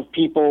cross-section of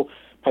people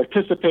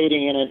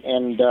participating in it,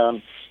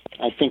 and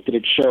I think that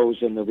it shows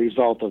in the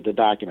result of the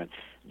document.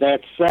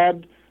 That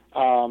said,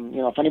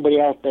 if anybody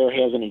out there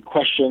has any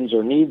questions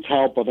or needs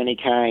help of any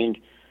kind,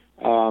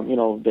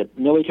 that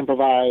Millie can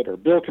provide or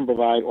Bill can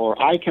provide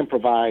or I can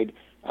provide,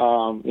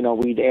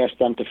 we'd ask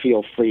them to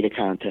feel free to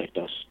contact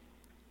us.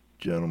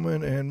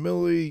 Gentlemen, and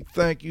Millie,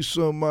 thank you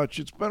so much.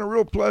 It's been a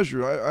real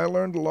pleasure. I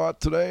learned a lot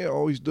today. I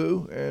always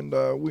do, and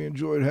we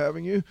enjoyed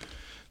having you.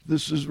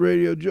 This is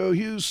Radio Joe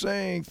Hughes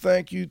saying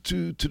thank you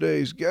to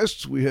today's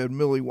guests. We had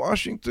Mili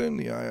Washington,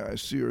 the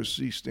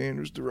IICRC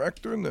Standards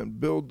Director, and then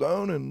Bill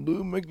Doan and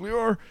Lou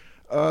Migliore.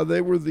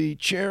 They were the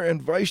chair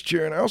and vice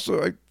chair. And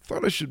also, I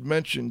thought I should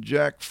mention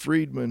Jack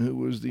Friedman, who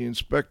was the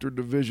Inspector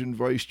Division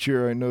vice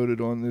chair I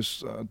noted on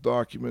this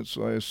document.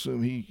 So I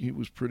assume he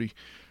was pretty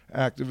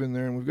active in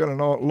there. And we've got a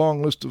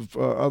long list of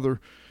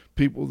other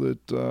people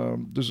that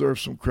deserve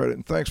some credit.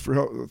 And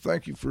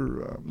thank you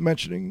for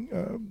mentioning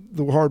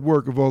the hard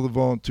work of all the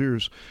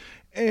volunteers.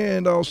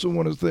 And I also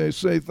want to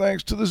say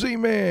thanks to the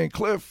Z-Man,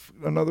 Cliff,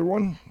 another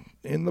one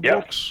in the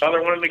books.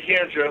 Another one in the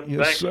can, Joe.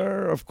 Yes, thanks.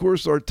 sir. Of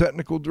course, our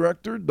technical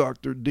director,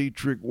 Dr.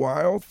 Dietrich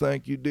Weil.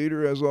 Thank you,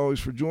 Dieter, as always,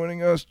 for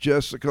joining us.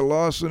 Jessica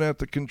Lawson at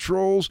the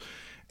controls.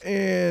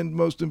 And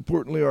most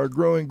importantly, our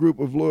growing group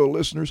of loyal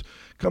listeners.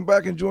 Come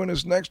back and join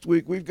us next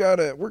week. We're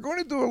going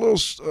to do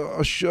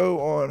a show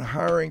on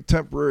hiring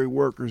temporary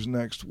workers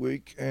next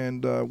week,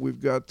 and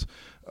we've got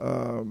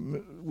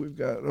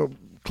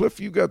Cliff.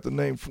 You got the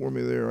name for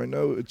me there. I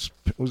know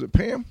was it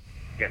Pam?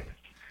 Yeah.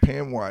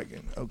 Pam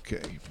Wagon.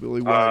 Okay,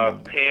 Billy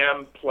Wagon.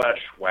 Pam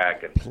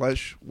Pleshwagon.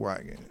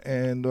 Pleshwagon.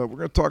 And we're going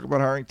to talk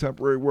about hiring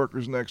temporary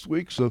workers next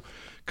week. So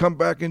come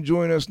back and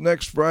join us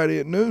next Friday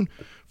at noon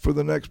for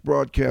the next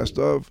broadcast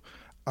of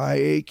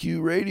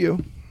IAQ Radio.